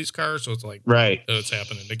to the police car. So it's like, right. Oh, it's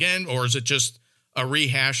happening again, or is it just a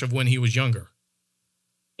rehash of when he was younger?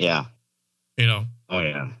 Yeah. You know. Oh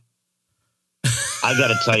yeah. I got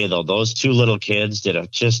to tell you though, those two little kids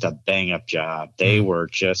did just a bang up job. They were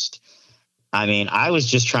just. I mean, I was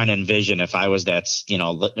just trying to envision if I was that,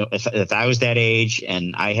 if I was that age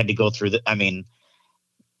and I had to go through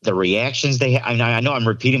the reactions they had. I know I'm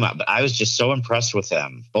repeating that, but I was just so impressed with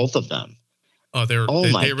them, both of them. Oh, they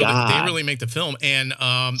really make the film, and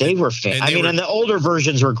they were. And the older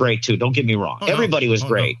versions were great too. Don't get me wrong; everybody was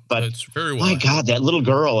great, but it's very well. My God, that little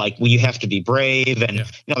girl! Like, you have to be brave, and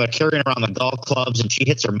they're carrying around the golf clubs, and she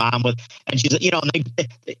hits her mom and she's, and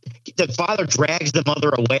the father drags the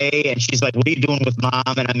mother away, and she's like, "What are you doing with mom?"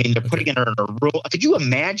 And I mean, they're putting her in a room. Could you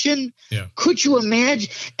imagine? Yeah. Could you imagine?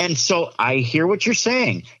 And so I hear what you're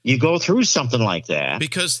saying. You go through something like that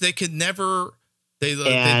because they could never. They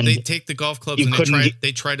take the golf clubs and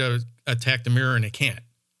they try to attack the mirror and they can't.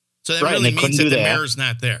 So that really means that the mirror's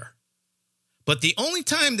not there. But the only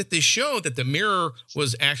time that they show that the mirror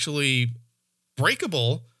was actually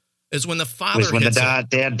breakable is when the father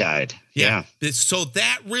dad died. Yeah. So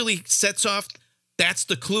that really sets off. That's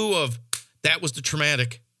the clue of that was the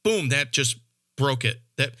traumatic. Boom. That just broke it.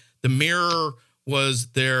 That the mirror was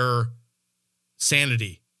their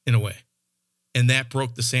sanity in a way. And that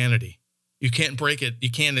broke the sanity. You can't break it. You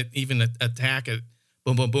can't even attack it.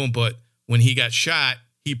 Boom, boom, boom. But when he got shot,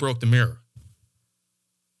 he broke the mirror.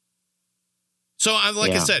 So,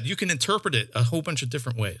 I said, you can interpret it a whole bunch of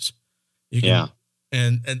different ways. You can,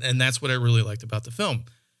 and that's what I really liked about the film.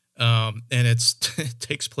 And it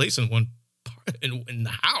takes place in one part in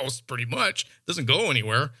the house, pretty much. It doesn't go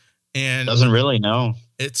anywhere. And doesn't really know.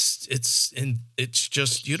 It's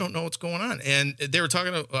just you don't know what's going on. And they were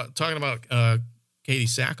talking about Katie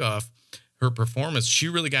Sackhoff. Her performance, she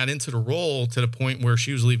really got into the role to the point where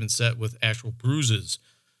she was leaving set with actual bruises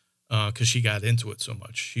because she got into it so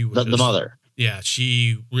much. She was the mother. Yeah,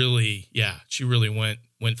 she really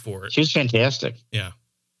went for it. She was fantastic. Yeah,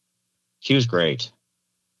 she was great.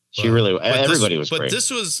 Everybody was great. But this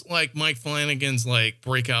was like Mike Flanagan's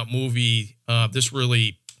breakout movie. This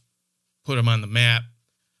really put him on the map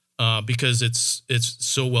because it's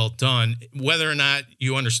so well done. Whether or not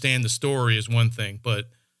you understand the story is one thing, but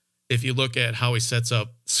if you look at how he sets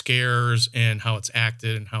up scares and how it's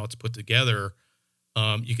acted and how it's put together,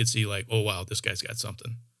 you could see oh, wow, this guy's got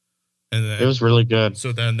something. And then, it was really good.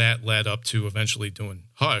 So then that led up to eventually doing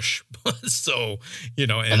Hush. So,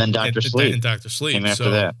 and then Dr. Sleep. And Dr. Sleep. Came after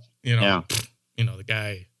that. The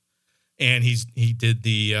guy, and he did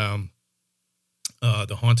the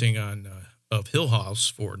Haunting of Hill House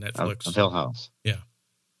for Netflix. Of Hill House. Yeah.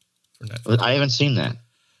 For Netflix. I haven't seen that.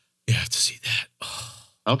 You have to see that. Oh.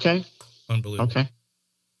 Okay. Unbelievable. Okay.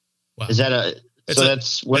 Wow. Is that it's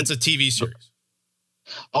a TV series.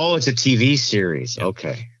 Oh, it's a TV series. Yeah.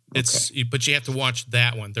 Okay. But you have to watch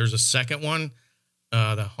that one. There's a second one,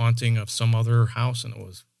 The Haunting of Some Other House, and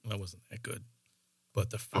that wasn't that good.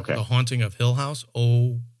 But the Haunting of Hill House,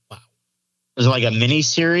 oh wow. Is it like a mini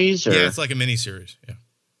series? Yeah, it's like a mini series. Yeah.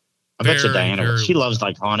 I bet you Diana, she loves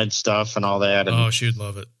like haunted stuff and all that. And she would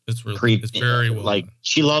love it. It's really, it's very well like done.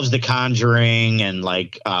 She loves The Conjuring and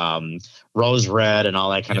like Rose Red and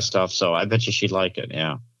all that kind of stuff. So I bet you she'd like it.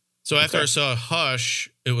 Yeah. So after I saw Hush,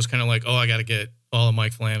 it was kind of like, I got to get all of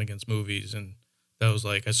Mike Flanagan's movies. And that was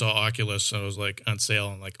like, I saw Oculus and it was like on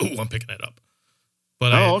sale. And like, I'm picking it up.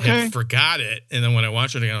 But I had forgot it. And then when I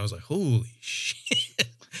watched it again, I was like, holy shit.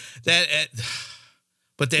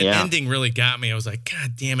 But that ending really got me. I was like,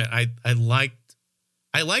 God damn it. I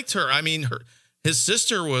liked her. I mean, his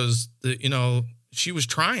sister was, she was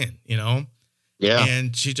trying, Yeah.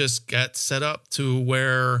 And she just got set up to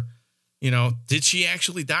where, did she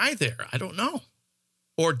actually die there? I don't know.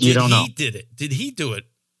 Or did he did it? Did he do it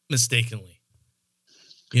mistakenly?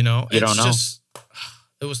 You don't know.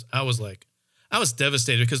 I was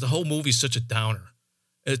devastated because the whole movie's such a downer.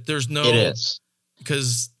 It is.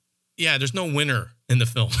 Because, there's no winner in the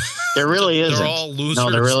film. There really isn't. They're all losers. No,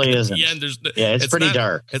 there really isn't. It's pretty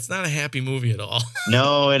dark. It's not a happy movie at all.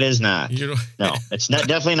 No, it is not. No, it's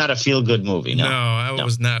definitely not a feel-good movie. No, I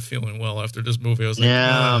was not feeling well after this movie. I was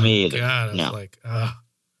like, me either. God, I was like,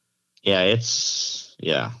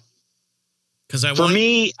 Yeah. Because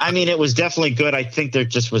me, I mean, it was definitely good. I think there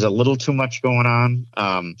just was a little too much going on.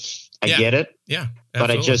 I get it. Yeah. Absolutely. But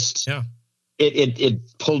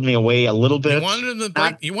it pulled me away a little bit.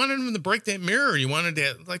 You wanted him to break that mirror. You wanted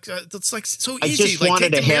to it's like so easy. I just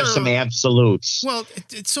wanted to have some absolutes. Well,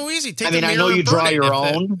 it's so easy. I know you draw your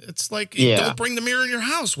own. It's like don't bring the mirror in your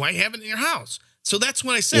house. Why have it in your house? So that's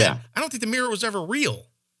what I said. Yeah. I don't think the mirror was ever real.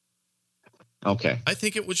 Okay. I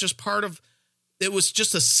think it was just it was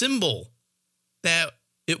just a symbol that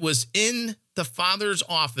it was in the father's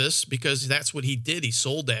office because that's what he did. He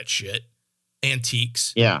sold that shit,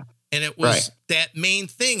 antiques. Yeah. And it was that main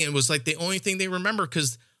thing. It was like the only thing they remember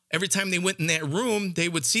because every time they went in that room, they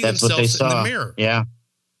would see themselves in the mirror. Yeah.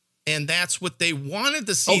 And that's what they wanted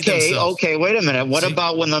to see themselves. Okay, wait a minute. What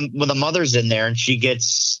about when the mother's in there and she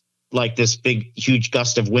gets like this big, huge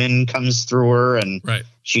gust of wind comes through her and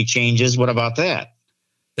she changes? What about that?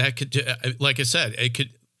 That could, like I said,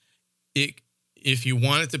 if you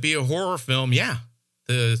want it to be a horror film,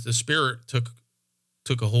 the spirit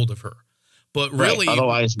took a hold of her. But really,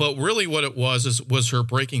 what it was her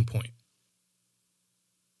breaking point.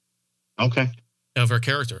 Okay. Of her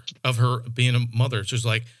character, of her being a mother. It's just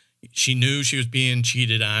like she knew she was being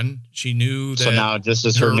cheated on. She knew that. So now this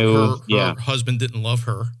is her husband didn't love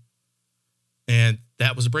her, and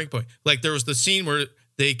that was a break point. Like there was the scene where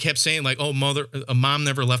they kept saying like, "Oh, mom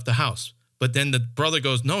never left the house," but then the brother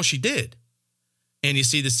goes, "No, she did." And you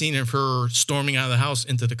see the scene of her storming out of the house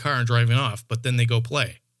into the car and driving off. But then they go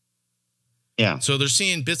play. Yeah. So they're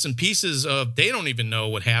seeing bits and pieces of, they don't even know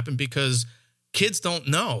what happened because kids don't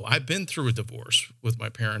know. I've been through a divorce with my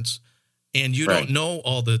parents and you don't know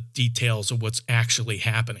all the details of what's actually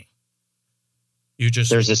happening.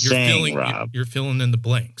 There's a saying, Rob. You're filling in the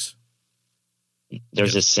blanks.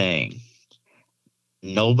 There's a saying.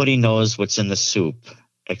 Nobody knows what's in the soup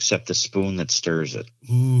except the spoon that stirs it.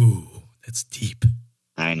 Ooh, that's deep.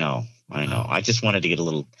 I know. I just wanted to get a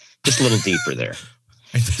little deeper there.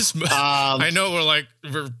 I know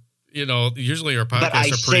we're usually our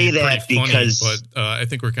podcasts are pretty funny, because but I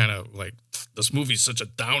think we're kind of like, this movie's such a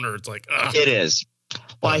downer. It's like, it is.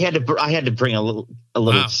 Well, I had to bring a little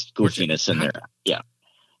goofiness in there. Yeah.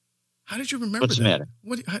 How did you remember What's the matter?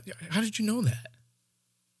 How did you know that?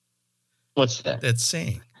 What's that? That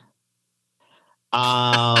saying.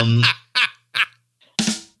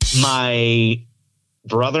 My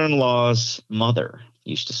brother-in-law's mother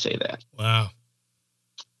used to say that. Wow.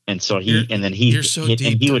 And so he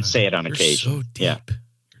would say it on occasion. So deep. Yeah.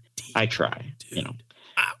 Deep, I try, dude.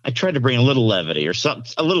 I tried to bring a little levity or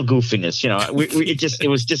something, a little goofiness, it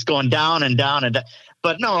was just going down and down and down.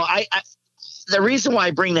 But no, the reason why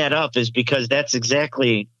I bring that up is because that's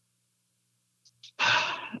exactly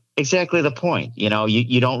the point. You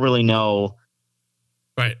don't really know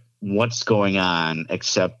what's going on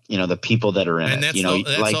except, the people that are in it,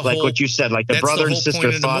 like what you said, like the brother and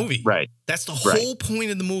sister thought, right. That's the whole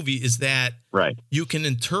point of the movie is that you can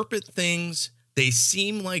interpret things. They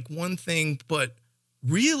seem like one thing, but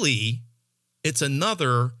really it's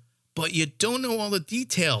another, but you don't know all the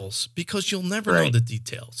details because you'll never know the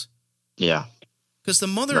details. Yeah. Because the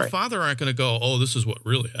mother and father aren't going to go, oh, this is what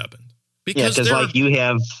really happened. Because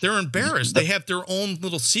they're embarrassed. They have their own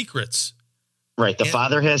little secrets. Right. The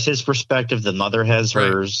father has his perspective. The mother has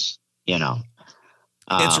hers,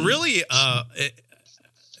 It's really,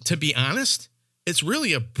 to be honest, it's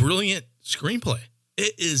really a brilliant screenplay.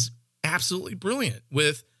 It is absolutely brilliant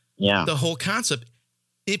with the whole concept.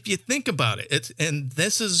 if you think about it, and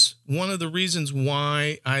this is one of the reasons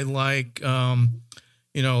why I like,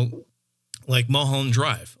 like Mulholland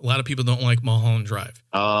Drive. A lot of people don't like Mulholland Drive.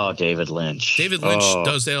 Oh, David Lynch. David Lynch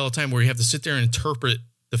does that all the time, where you have to sit there and interpret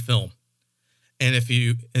the film. And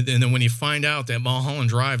and then when you find out that Mulholland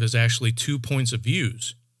Drive is actually 2 points of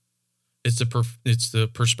views, it's the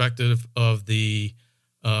perspective of the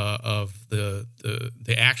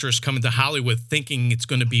actress coming to Hollywood thinking it's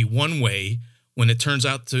going to be one way, when it turns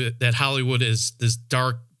out that Hollywood is this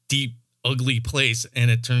dark, deep, ugly place, and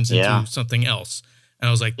it turns into something else. And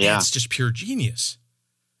I was like, that's just pure genius.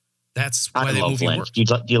 That's why that movie works. Do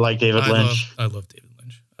you like David Lynch? I love David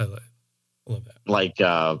Lynch. I love that. Like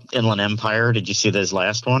Inland Empire. Did you see this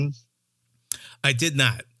last one? I did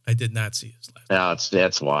not see his last. Yeah,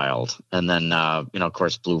 that's wild. And then of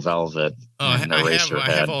course, Blue Velvet. I have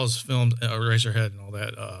all his films, Eraserhead and all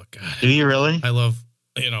that. Oh God. Do you really? I love.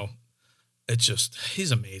 It's just,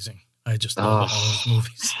 he's amazing. I just love all his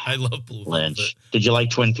movies. I love Blue Lynch. Velvet. Did you like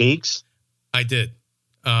Twin Peaks? I did.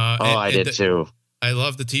 I did too. I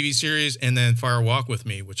love the TV series, and then Fire Walk with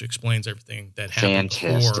Me, which explains everything that happened.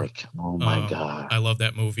 Fantastic. Oh my God. I love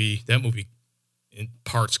that movie. That movie in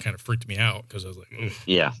parts kind of freaked me out because I was like, ugh.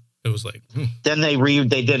 Yeah. It was like, Then they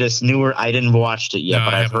did this newer, I didn't watch it yet,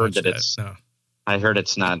 but I've heard I heard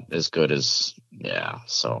it's not as good as,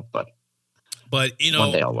 but one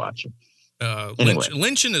day I'll watch it. Anyway.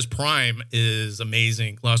 Lynch in his prime is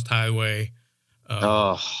amazing. Lost Highway.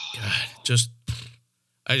 God,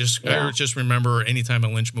 I just remember anytime a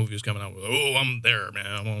Lynch movie was coming out, I'm there, man.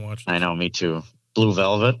 I want to watch it. I know, me too. Blue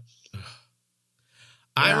Velvet.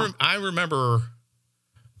 I remember,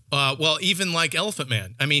 even like Elephant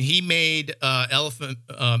Man. I mean, he made Elephant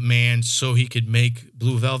Man so he could make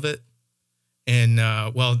Blue Velvet. And,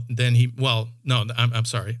 I'm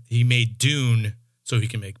sorry. He made Dune so he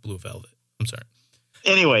can make Blue Velvet. I'm sorry.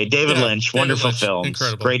 Anyway, David Lynch, wonderful films,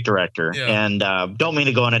 incredible. Great director. Yeah. And don't mean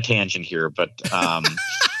to go on a tangent here, but I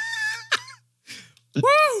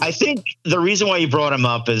think the reason why you brought him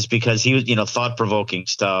up is because he was, thought-provoking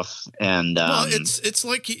stuff. And it's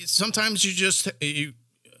like sometimes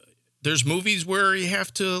there's movies where you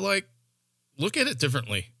have to like look at it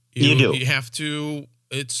differently. You do. You have to.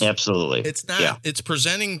 It's absolutely. It's not. Yeah. It's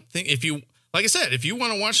presenting thing. If you, like I said, if you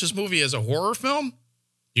want to watch this movie as a horror film,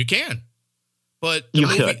 you can. But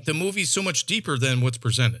the movie's so much deeper than what's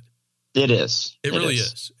presented. It is. It really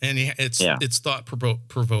is. And it's thought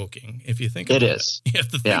provoking. If you think about it, you have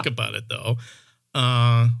to think about it though.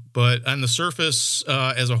 But on the surface,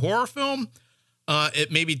 as a horror film,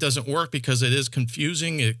 it maybe doesn't work because it is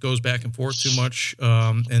confusing. It goes back and forth too much.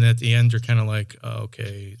 And at the end, you're kind of like,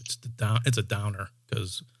 okay, it's a downer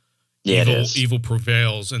because evil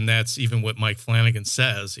prevails. And that's even what Mike Flanagan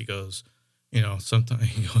says. He goes,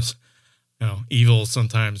 evil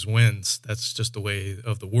sometimes wins. That's just the way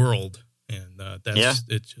of the world, and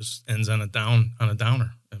it just ends on a downer.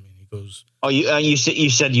 I mean, he goes. Oh, you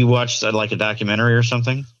said you watched like a documentary or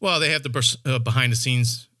something? Well, they have the behind the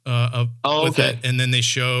scenes with it, and then they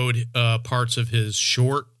showed parts of his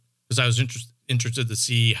short because I was interested to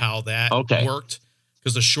see how that worked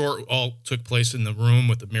because the short all took place in the room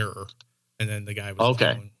with the mirror, and then the guy was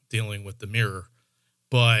dealing with the mirror,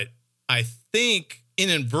 but I think.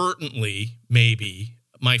 Inadvertently, maybe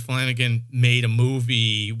Mike Flanagan made a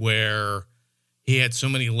movie where he had so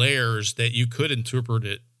many layers that you could interpret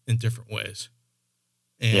it in different ways.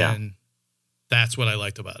 And that's what I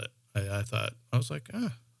liked about it. I thought, I was like,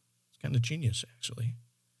 it's kind of genius, actually.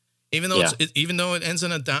 Even though it ends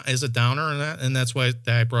as a downer and that's why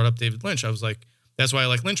I brought up David Lynch. I was like, that's why I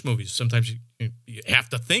like Lynch movies. Sometimes you have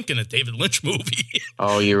to think in a David Lynch movie.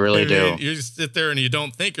 Oh, you really do. You sit there and you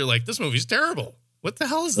don't think. You're like, this movie's terrible. What the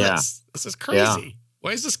hell is this? This is crazy. Yeah.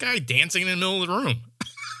 Why is this guy dancing in the middle of the room?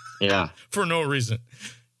 For no reason.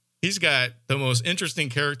 He's got the most interesting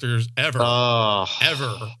characters ever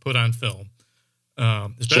put on film.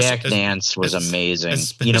 Jack Nance was amazing.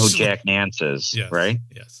 You know who Jack Nance is, right?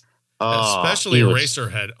 Yes. Especially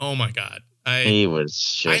Eraserhead. Oh my God. He was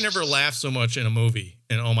just... I never laughed so much in a movie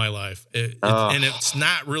in all my life. And it's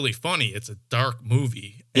not really funny. It's a dark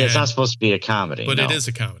movie. Yeah, it's not supposed to be a comedy. But it is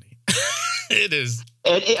a comedy. It is.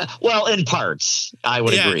 Well, in parts, I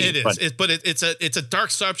would agree. It is. But it's a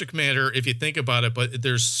dark subject matter if you think about it. But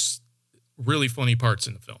there's really funny parts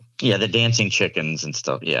in the film. Yeah, the dancing chickens and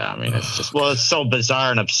stuff. Yeah, I mean, it's just it's so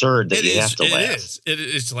bizarre and absurd that you have to laugh.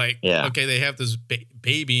 It's like okay, they have this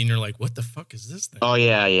baby, and you're like, what the fuck is this thing? Oh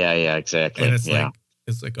yeah, exactly. And it's like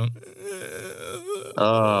going.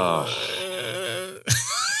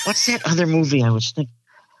 What's that other movie I was thinking?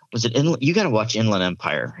 Was it Inland? You got to watch Inland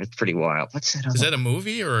Empire. It's pretty wild. What's that? Is that a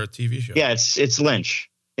movie or a TV show? Yeah, it's Lynch.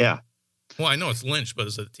 Yeah. Well, I know it's Lynch, but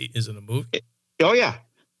is it a movie? Oh, yeah.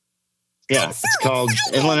 Yeah, it's called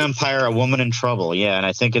Inland Empire, A Woman in Trouble. Yeah, and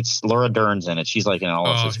I think it's Laura Dern's in it. She's like in all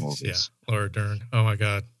of his movies. Yeah, Laura Dern. Oh, my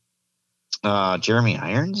God. Jeremy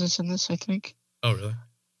Irons is in this, I think. Oh, really?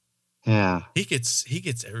 Yeah. He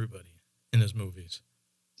gets everybody in his movies.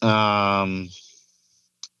 Yeah,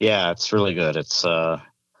 it's really good. It's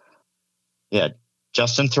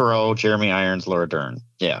Justin Theroux, Jeremy Irons, Laura Dern.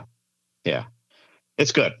 Yeah.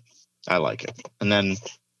 It's good. I like it. And then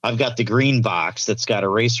I've got the green box that's got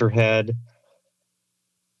Eraserhead,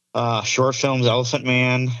 short films, Elephant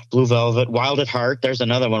Man, Blue Velvet, Wild at Heart. There's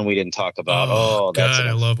another one we didn't talk about. God,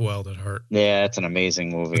 I love Wild at Heart. Yeah, it's an amazing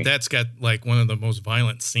movie. But that's got like one of the most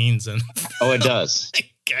violent scenes in. Oh, it does.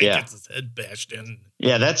 Guy gets his head bashed in.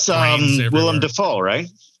 Yeah, that's Willem Dafoe, right?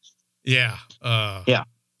 Yeah. Yeah.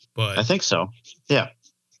 But I think so. Yeah.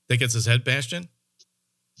 That gets his head bashed in?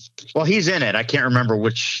 Well, he's in it. I can't remember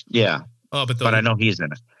which. Yeah. Oh, but I know he's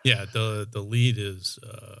in it. Yeah. The lead is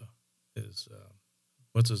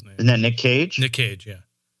what's his name? Isn't that Nick Cage? Nick Cage. Yeah.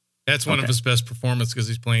 That's one of his best performances because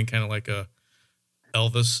he's playing kind of like a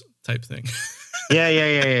Elvis type thing.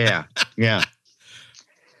 Yeah.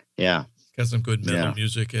 Got some good metal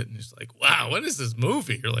music in, and he's like, wow, what is this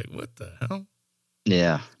movie? You're like, what the hell?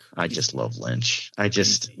 Yeah. I just love Lynch.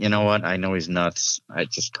 You know what? I know he's nuts. I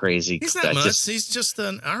just crazy. He's not nuts. He's just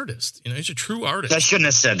an artist. He's a true artist. I shouldn't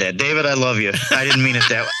have said that. David, I love you. I didn't mean it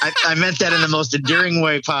that way. I meant that in the most endearing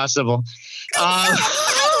way possible.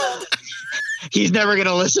 He's never going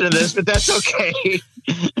to listen to this, but that's okay.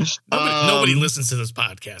 Nobody listens to this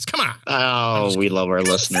podcast. Come on. Oh, we love our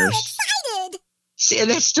listeners. See,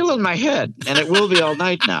 that's still in my head, and it will be all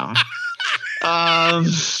night now.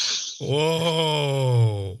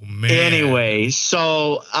 Whoa, man. Anyway,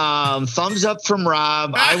 so thumbs up from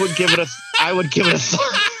Rob. I would give it a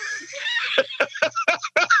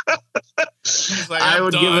Like,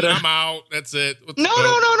 I'm out. That's it. No.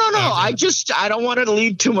 I don't want to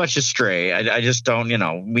lead too much astray. I just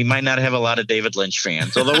don't, we might not have a lot of David Lynch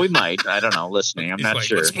fans, although we might. I don't know, listening. I'm not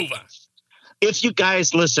sure. Let's move on. If you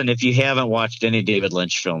guys listen, if you haven't watched any David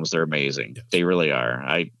Lynch films, they're amazing. Yes. They really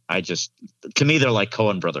are. To me, they're like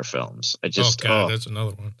Coen brother films. That's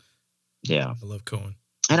another one. Yeah. I love Coen.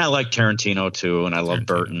 And I like Tarantino too. And I love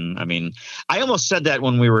Burton. I mean, I almost said that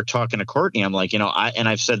when we were talking to Courtney. I'm like, and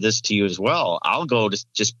I've said this to you as well. I'll go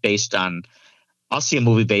just based on, I'll see a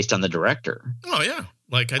movie based on the director. Oh yeah.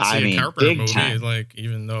 Like I'd see a Carpenter movie, time. Like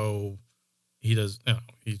even though he does,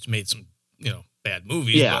 he's made some, bad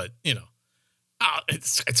movies, but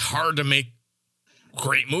it's hard to make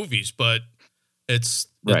great movies, but it's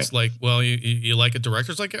like, well, you like a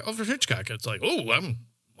director, it's like Alfred Hitchcock. It's like, oh, I'm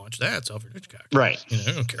watch that. It's Alfred Hitchcock. Right.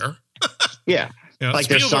 I don't care. Yeah. Like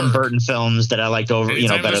there's some Burton films that I liked better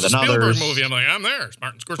than others. Spielberg movie, I'm like, I'm there. It's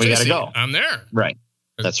Martin Scorsese. We gotta go. I'm there. Right.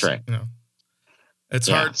 That's right. It's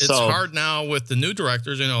hard. It's hard now with the new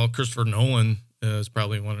directors. Christopher Nolan is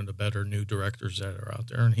probably one of the better new directors that are out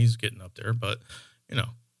there, and he's getting up there. But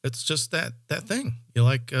it's just that thing. You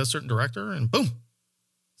like a certain director, and boom.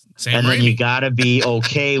 Sam Raimi. Then you got to be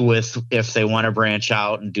okay with if they want to branch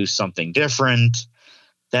out and do something different.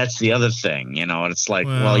 That's the other thing, It's like,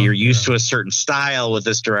 you're used to a certain style with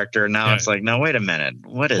this director, and now it's like, no, wait a minute,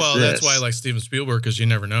 what is this? Well, that's why I like Steven Spielberg, because you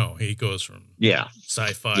never know. He goes from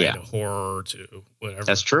sci-fi to horror to whatever.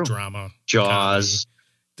 That's true. Drama, Jaws,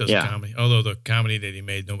 comedy. Although the comedy that he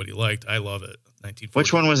made, nobody liked. I love it. 1940.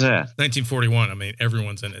 Which one was that? 1941. I mean,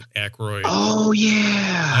 everyone's in it. Aykroyd. Oh yeah,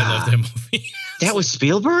 I love that movie. That was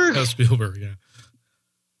Spielberg. That was Spielberg. Yeah.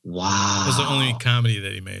 Wow. It was the only comedy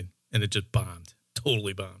that he made, and it just bombed.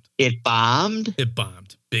 Totally bombed. It bombed? It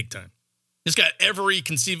bombed. Big time. It's got every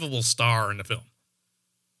conceivable star in the film.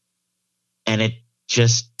 And it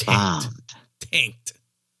just bombed. Tanked.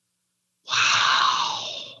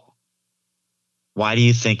 Wow. Why do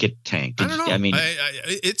you think it tanked? I don't know. I mean,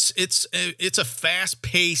 it's a fast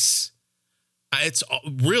pace. It's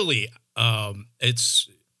really, it's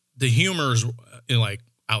the humor's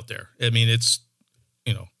out there. I mean, it's,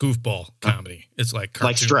 goofball comedy. It's like cartoon.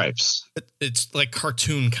 Like Stripes. It's like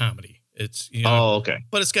cartoon comedy. It's okay.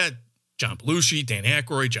 But it's got John Belushi, Dan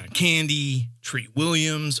Aykroyd, John Candy, Treat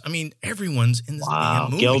Williams. I mean, everyone's in this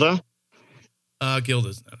damn movie. Gilda?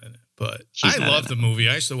 Gilda's not in it, but I love the movie.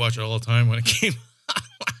 I used to watch it all the time when it came out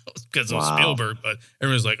because it was Spielberg. But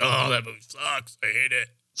everyone's like, "Oh, that movie sucks. I hate it."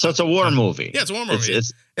 So it's a war movie. Yeah, it's a war movie.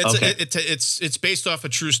 It's based off a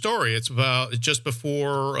true story. It's about just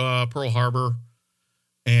before Pearl Harbor.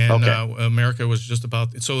 And America was just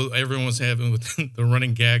about, so everyone was having the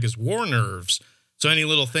running gag is war nerves. So any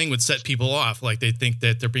little thing would set people off. Like they think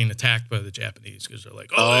that they're being attacked by the Japanese because they're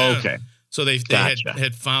like, okay. So they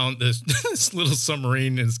had found this this little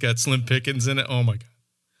submarine and it's got Slim Pickens in it. Oh my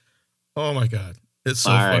god. It's so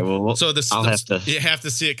fun. Right, well, so you have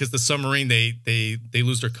to see it because the submarine they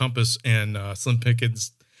lose their compass and Slim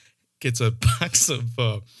Pickens gets a box of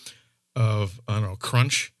I don't know,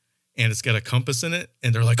 Crunch, and it's got a compass in it,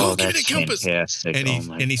 and they're like, "Oh, give me the compass!" Fantastic. And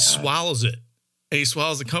he swallows it. And he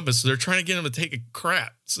swallows the compass. So they're trying to get him to take a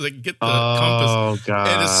crap so they can get the compass. Oh god!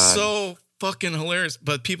 And it's so fucking hilarious.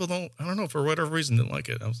 But people don't. I don't know, for whatever reason, didn't like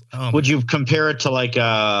it. Would you compare it to like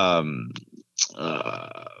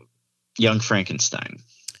Young Frankenstein?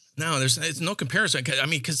 No, it's no comparison. I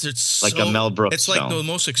mean, because it's like a Mel Brooks. It's like the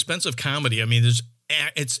most expensive comedy. I mean,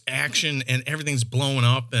 it's action and everything's blowing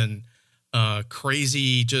up and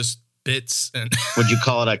crazy just bits. And would you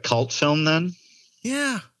call it a cult film then?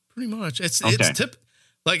 Yeah, pretty much. It's okay.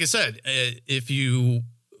 Like I said,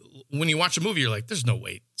 when you watch a movie, you're like, "There's no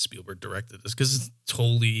way Spielberg directed this," because it's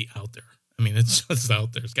totally out there. I mean, it's just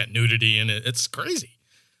out there. It's got nudity in it. It's crazy.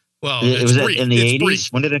 Well, was it in the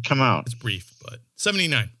 80s? When did it come out? It's brief, but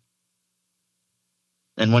 79.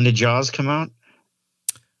 And when did Jaws come out?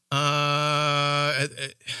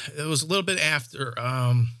 It was a little bit after.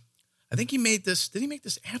 I think he made this. Did he make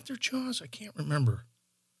this after Jaws? I can't remember.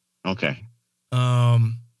 Okay.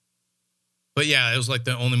 But yeah, it was like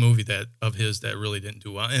the only movie of his that really didn't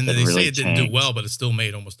do well. And they say it didn't do well, but it still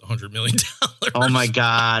made almost $100 million. Oh my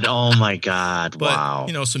God. But, wow.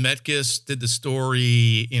 Zemeckis did the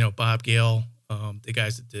story, Bob Gale, the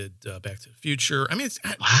guys that did Back to the Future. I mean, it's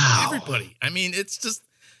everybody. I mean, it's just,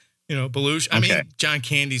 Belushi. I mean, John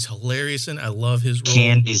Candy's hilarious and I love his role.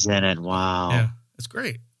 Candy's in it. Wow. Yeah, it's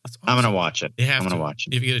great. That's awesome. I'm going to watch it. I'm going to watch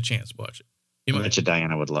it. If you get a chance, watch it. I bet you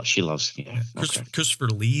Diana would love. She loves. Yeah. Christopher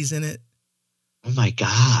Lee's in it. Oh my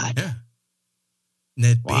God. Yeah.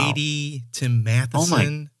 Ned Beatty, Tim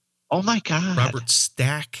Matheson. Oh my God. Robert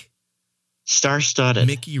Stack. Star-studded.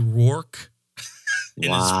 Mickey Rourke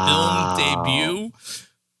in his film debut.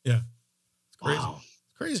 Yeah. It's crazy. Wow.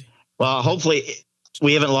 It's crazy. Well, hopefully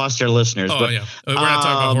we haven't lost our listeners. Oh, yeah. We're not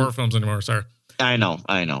talking about horror films anymore. Sorry. I know.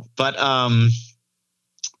 But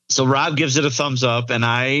so Rob gives it a thumbs up, and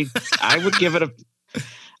I would give it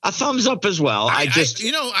a thumbs up as well.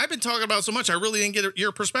 I've been talking about so much. I really didn't get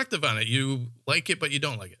your perspective on it. You like it, but you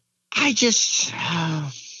don't like it. I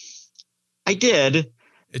did.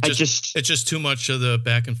 It's just too much of the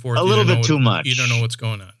back and forth. A little bit too much. You don't know what's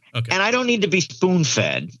going on. Okay. And I don't need to be spoon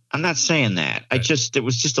fed. I'm not saying that. Right. It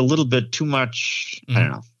was just a little bit too much. Mm-hmm. I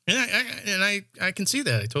don't know. And I can see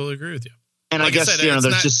that. I totally agree with you. And like I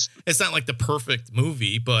guess, it's not like the perfect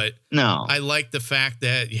movie, but no, I like the fact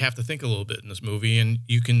that you have to think a little bit in this movie and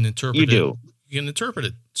you can interpret You can interpret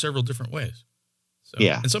it several different ways. So,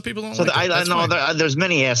 yeah. And some people don't so like it. I know there's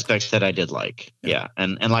many aspects that I did like. Yeah.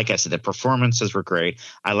 And like I said, the performances were great.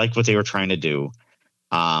 I liked what they were trying to do.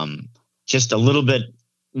 Just a little bit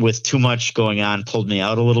with too much going on pulled me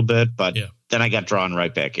out a little bit, but then I got drawn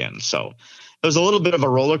right back in. So it was a little bit of a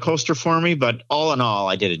roller coaster for me, but all in all,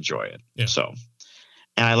 I did enjoy it. Yeah. So,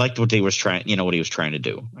 and I liked what he was trying to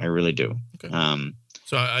do. I really do. Okay.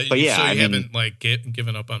 You haven't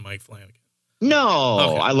given up on Mike Flanagan? No,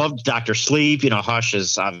 okay. I loved Dr. Sleep. Hush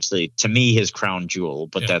is obviously to me his crown jewel,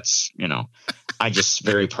 but that's, I just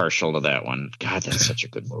very partial to that one. God, that's such a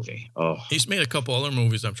good movie. Oh, he's made a couple other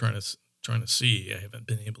movies I'm trying to see. I haven't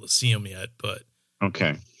been able to see him yet, but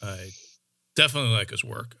okay. I definitely like his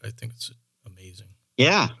work. I think it's amazing.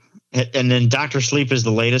 Yeah. And then Dr. Sleep is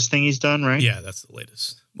the latest thing he's done, right? Yeah, that's the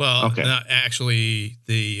latest. Well, actually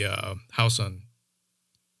the House on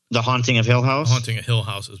The Haunting of Hill House? Haunting of Hill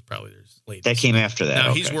House is probably their latest. That came after that.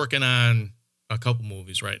 Now he's working on a couple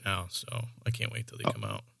movies right now, so I can't wait till they come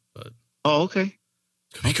out. But okay.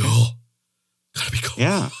 It's gonna be cool. Gotta be cool.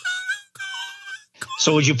 Yeah.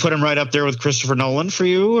 So would you put him right up there with Christopher Nolan for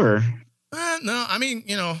you, or? No, I mean,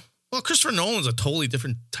 well, Christopher Nolan's a totally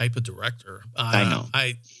different type of director. I know.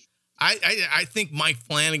 I think Mike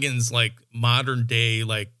Flanagan's like modern day,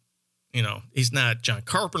 like, he's not John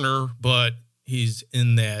Carpenter, but he's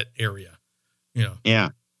in that area, Yeah.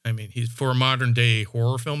 I mean, he's for a modern day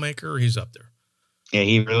horror filmmaker, he's up there. Yeah,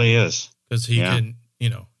 he really is. Because he can,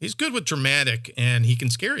 he's good with dramatic and he can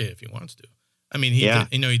scare you if he wants to. I mean,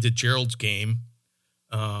 he did Gerald's Game,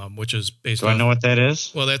 which is based off. Do I know what that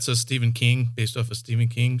is? Well, that's based off a Stephen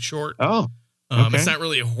King short. Oh, okay. It's not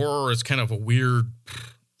really a horror. It's kind of a weird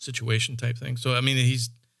situation type thing. So, I mean, he's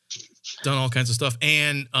done all kinds of stuff.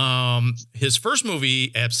 And his first movie,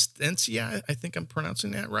 Abstentia, I think I'm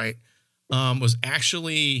pronouncing that right, was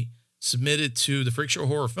actually submitted to the Freak Show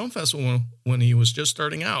Horror Film Festival when he was just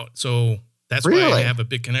starting out. So that's why I have a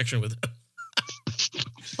big connection with him.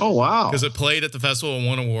 Oh, wow. Because it played at the festival and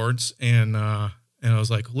won awards. And I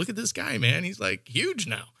was like, look at this guy, man. He's like huge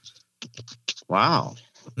now. Wow.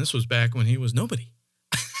 This was back when he was nobody.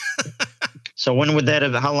 So when would that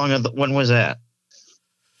have, when was that?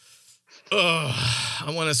 I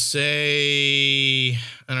want to say,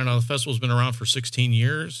 I don't know. The festival's been around for 16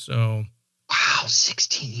 years. So. Wow.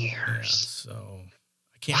 16 years. Yeah, so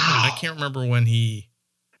I can't remember when he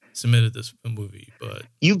submitted this movie, but.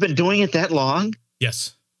 You've been doing it that long?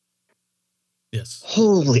 Yes.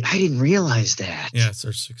 Holy, I didn't realize that. Yeah. It's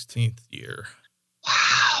our 16th year.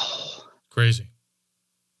 Wow. Crazy.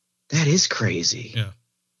 That is crazy. Yeah.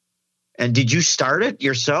 And did you start it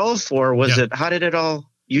yourself or was it, how did it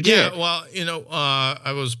all, you did? Yeah, well,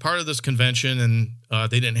 I was part of this convention and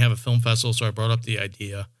they didn't have a film festival. So I brought up the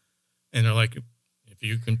idea and they're like, if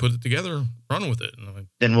you can put it together, run with it. And I'm like,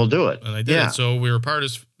 then we'll do it. And I did it. So we were part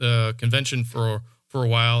of the convention for a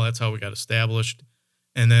while. That's how we got established.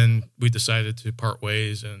 And then we decided to part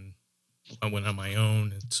ways and I went on my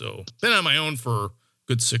own. And so been on my own for a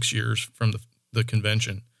good 6 years from the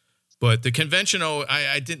convention. But the convention,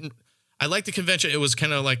 I liked the convention. It was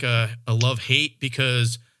kind of like a love-hate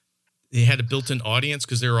because they had a built-in audience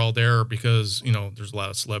because they were all there because, there's a lot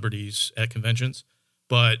of celebrities at conventions.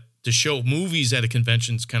 But to show movies at a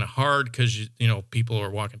convention is kind of hard because, people are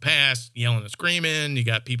walking past, yelling and screaming. You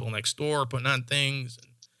got people next door putting on things.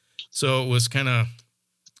 So it was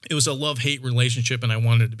it was a love-hate relationship, and I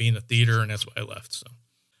wanted to be in the theater, and that's why I left. So,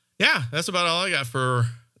 yeah, that's about all I got for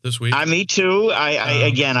this week. Me too.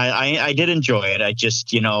 I did enjoy it. I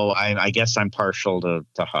just, I guess I'm partial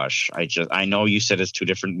to Hush. I know you said it's two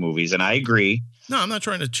different movies and I agree. No, I'm not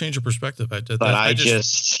trying to change your perspective. I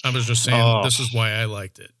was just saying this is why I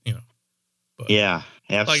liked it, But yeah,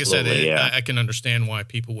 absolutely. Like I said, I can understand why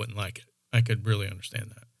people wouldn't like it. I could really understand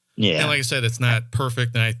that. Yeah. And like I said, it's not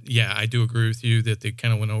perfect. And I do agree with you that they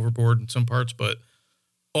kind of went overboard in some parts, but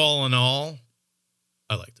all in all,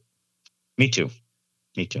 I liked it. Me too.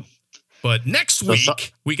 But next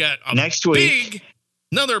week, we got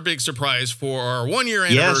another big surprise for our 1 year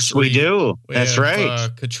anniversary. Yes, we do. That's right.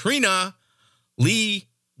 Katrina Lee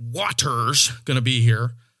Waters going to be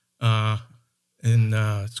here. And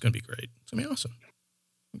it's going to be great. It's going to be awesome.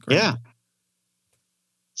 Great. Yeah.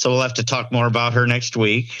 So we'll have to talk more about her next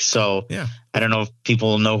week. So yeah. I don't know if people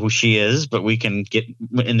will know who she is, but we can get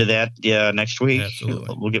into that next week.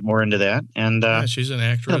 Absolutely. We'll get more into that. And she's an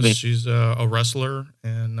actress. She's a wrestler.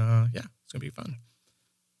 And it's going to be fun.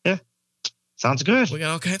 Yeah. Sounds good. We got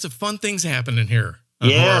all kinds of fun things happening here.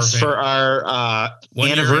 Yes, for our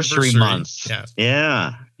anniversary month.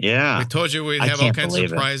 Yeah. Yeah. We told you we'd have all kinds of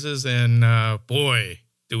surprises. And boy,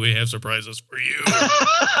 do we have surprises for you.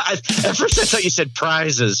 At first I thought you said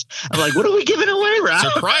prizes. I'm like, what are we giving away,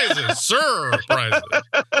 Rob? Surprises. Okay.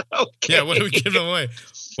 Yeah, what are we giving away?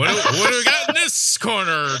 What do we got in this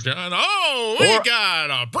corner, John? Oh, we got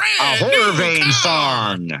a Horror Vein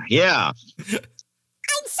song. Yeah.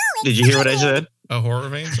 Did you hear what I said? A Horror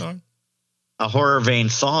Vein song? A Horror Vein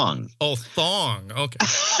thong. Oh, thong. Okay.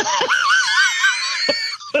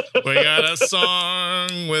 We got a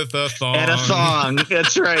song with a thong. And a thong.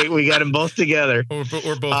 That's right. We got them both together. We're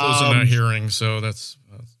both losing our hearing, so that's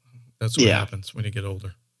what happens when you get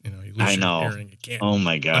older. You lose your hearing. You can't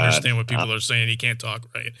understand what people are saying. You can't talk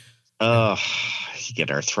right. You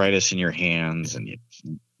get arthritis in your hands and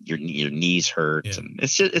your knees hurt. Yeah. And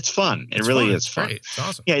it's fun. It really is fun. Great. It's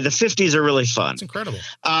awesome. Yeah, the 50s are really fun. It's incredible.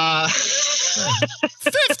 50s?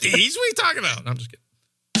 What are you talking about? No, I'm just kidding.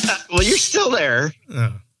 Well, you're still there.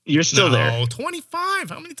 You're still there. Oh, 25.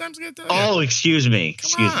 How many times did I tell you? Oh, excuse me.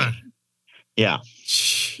 Excuse me. Yeah.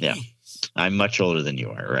 Jeez. Yeah. I'm much older than you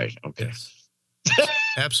are, right? Okay. Yes.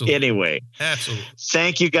 Absolutely. Anyway. Absolutely.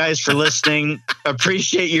 Thank you guys for listening.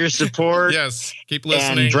 Appreciate your support. Yes. Keep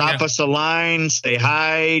listening. And drop us a line. Say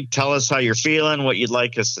hi. Tell us how you're feeling, what you'd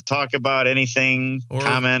like us to talk about, anything,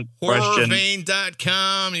 comment, question.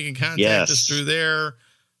 Horrorvein.com. You can contact us through there.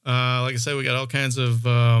 Like I said, we got all kinds of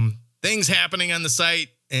things happening on the site,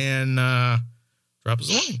 and drop us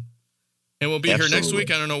a line. And we'll be here next week.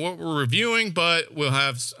 I don't know what we're reviewing, but we'll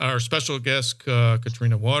have our special guest,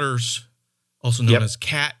 Katrina Waters, also known as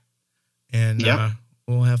Kat, and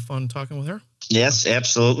we'll have fun talking with her. Yes,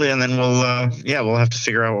 absolutely. And then we'll have to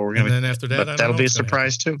figure out what we're going to. And then after that, that'll be a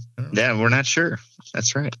surprise too. Yeah, we're not sure.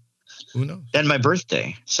 That's right. Who knows? And my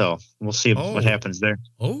birthday, so we'll see what happens there.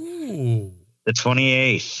 Oh. The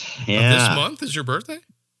 28th. Yeah. This month is your birthday?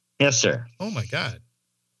 Yes, sir. Oh, my God.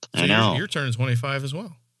 So I know. You're turning 25 as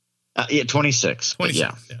well. 26. 26.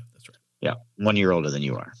 Yeah, that's right. Yeah. 1 year older than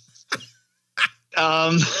you are.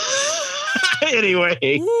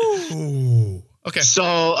 Anyway. Ooh. Okay. So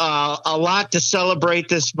a lot to celebrate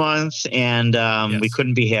this month, and we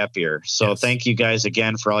couldn't be happier. So thank you guys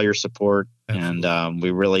again for all your support. Absolutely. And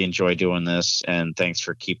we really enjoy doing this. And thanks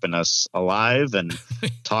for keeping us alive and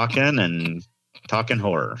talking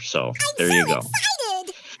horror. So there you go.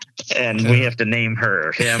 Excited. And we have to name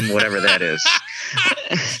her, him, whatever that is.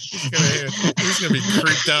 He's gonna be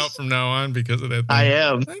creeped out from now on because of that thing.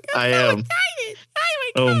 I am.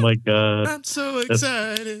 Oh my God. I'm so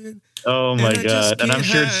excited. Oh my God. And I'm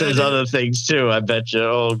sure it says other things too. I bet you.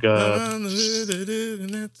 Oh God.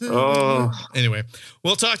 Oh. Anyway,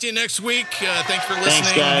 we'll talk to you next week. Thanks for listening.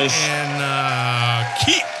 Thanks, guys. And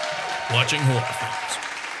keep watching horror films.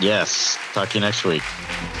 Yes. Talk to you next week.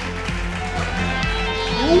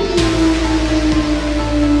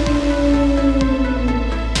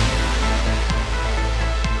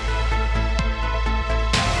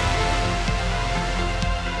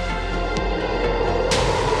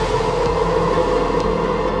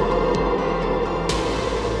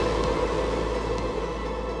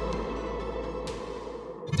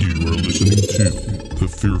 You are listening to the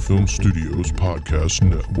Fear Film Studios Podcast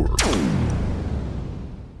Network.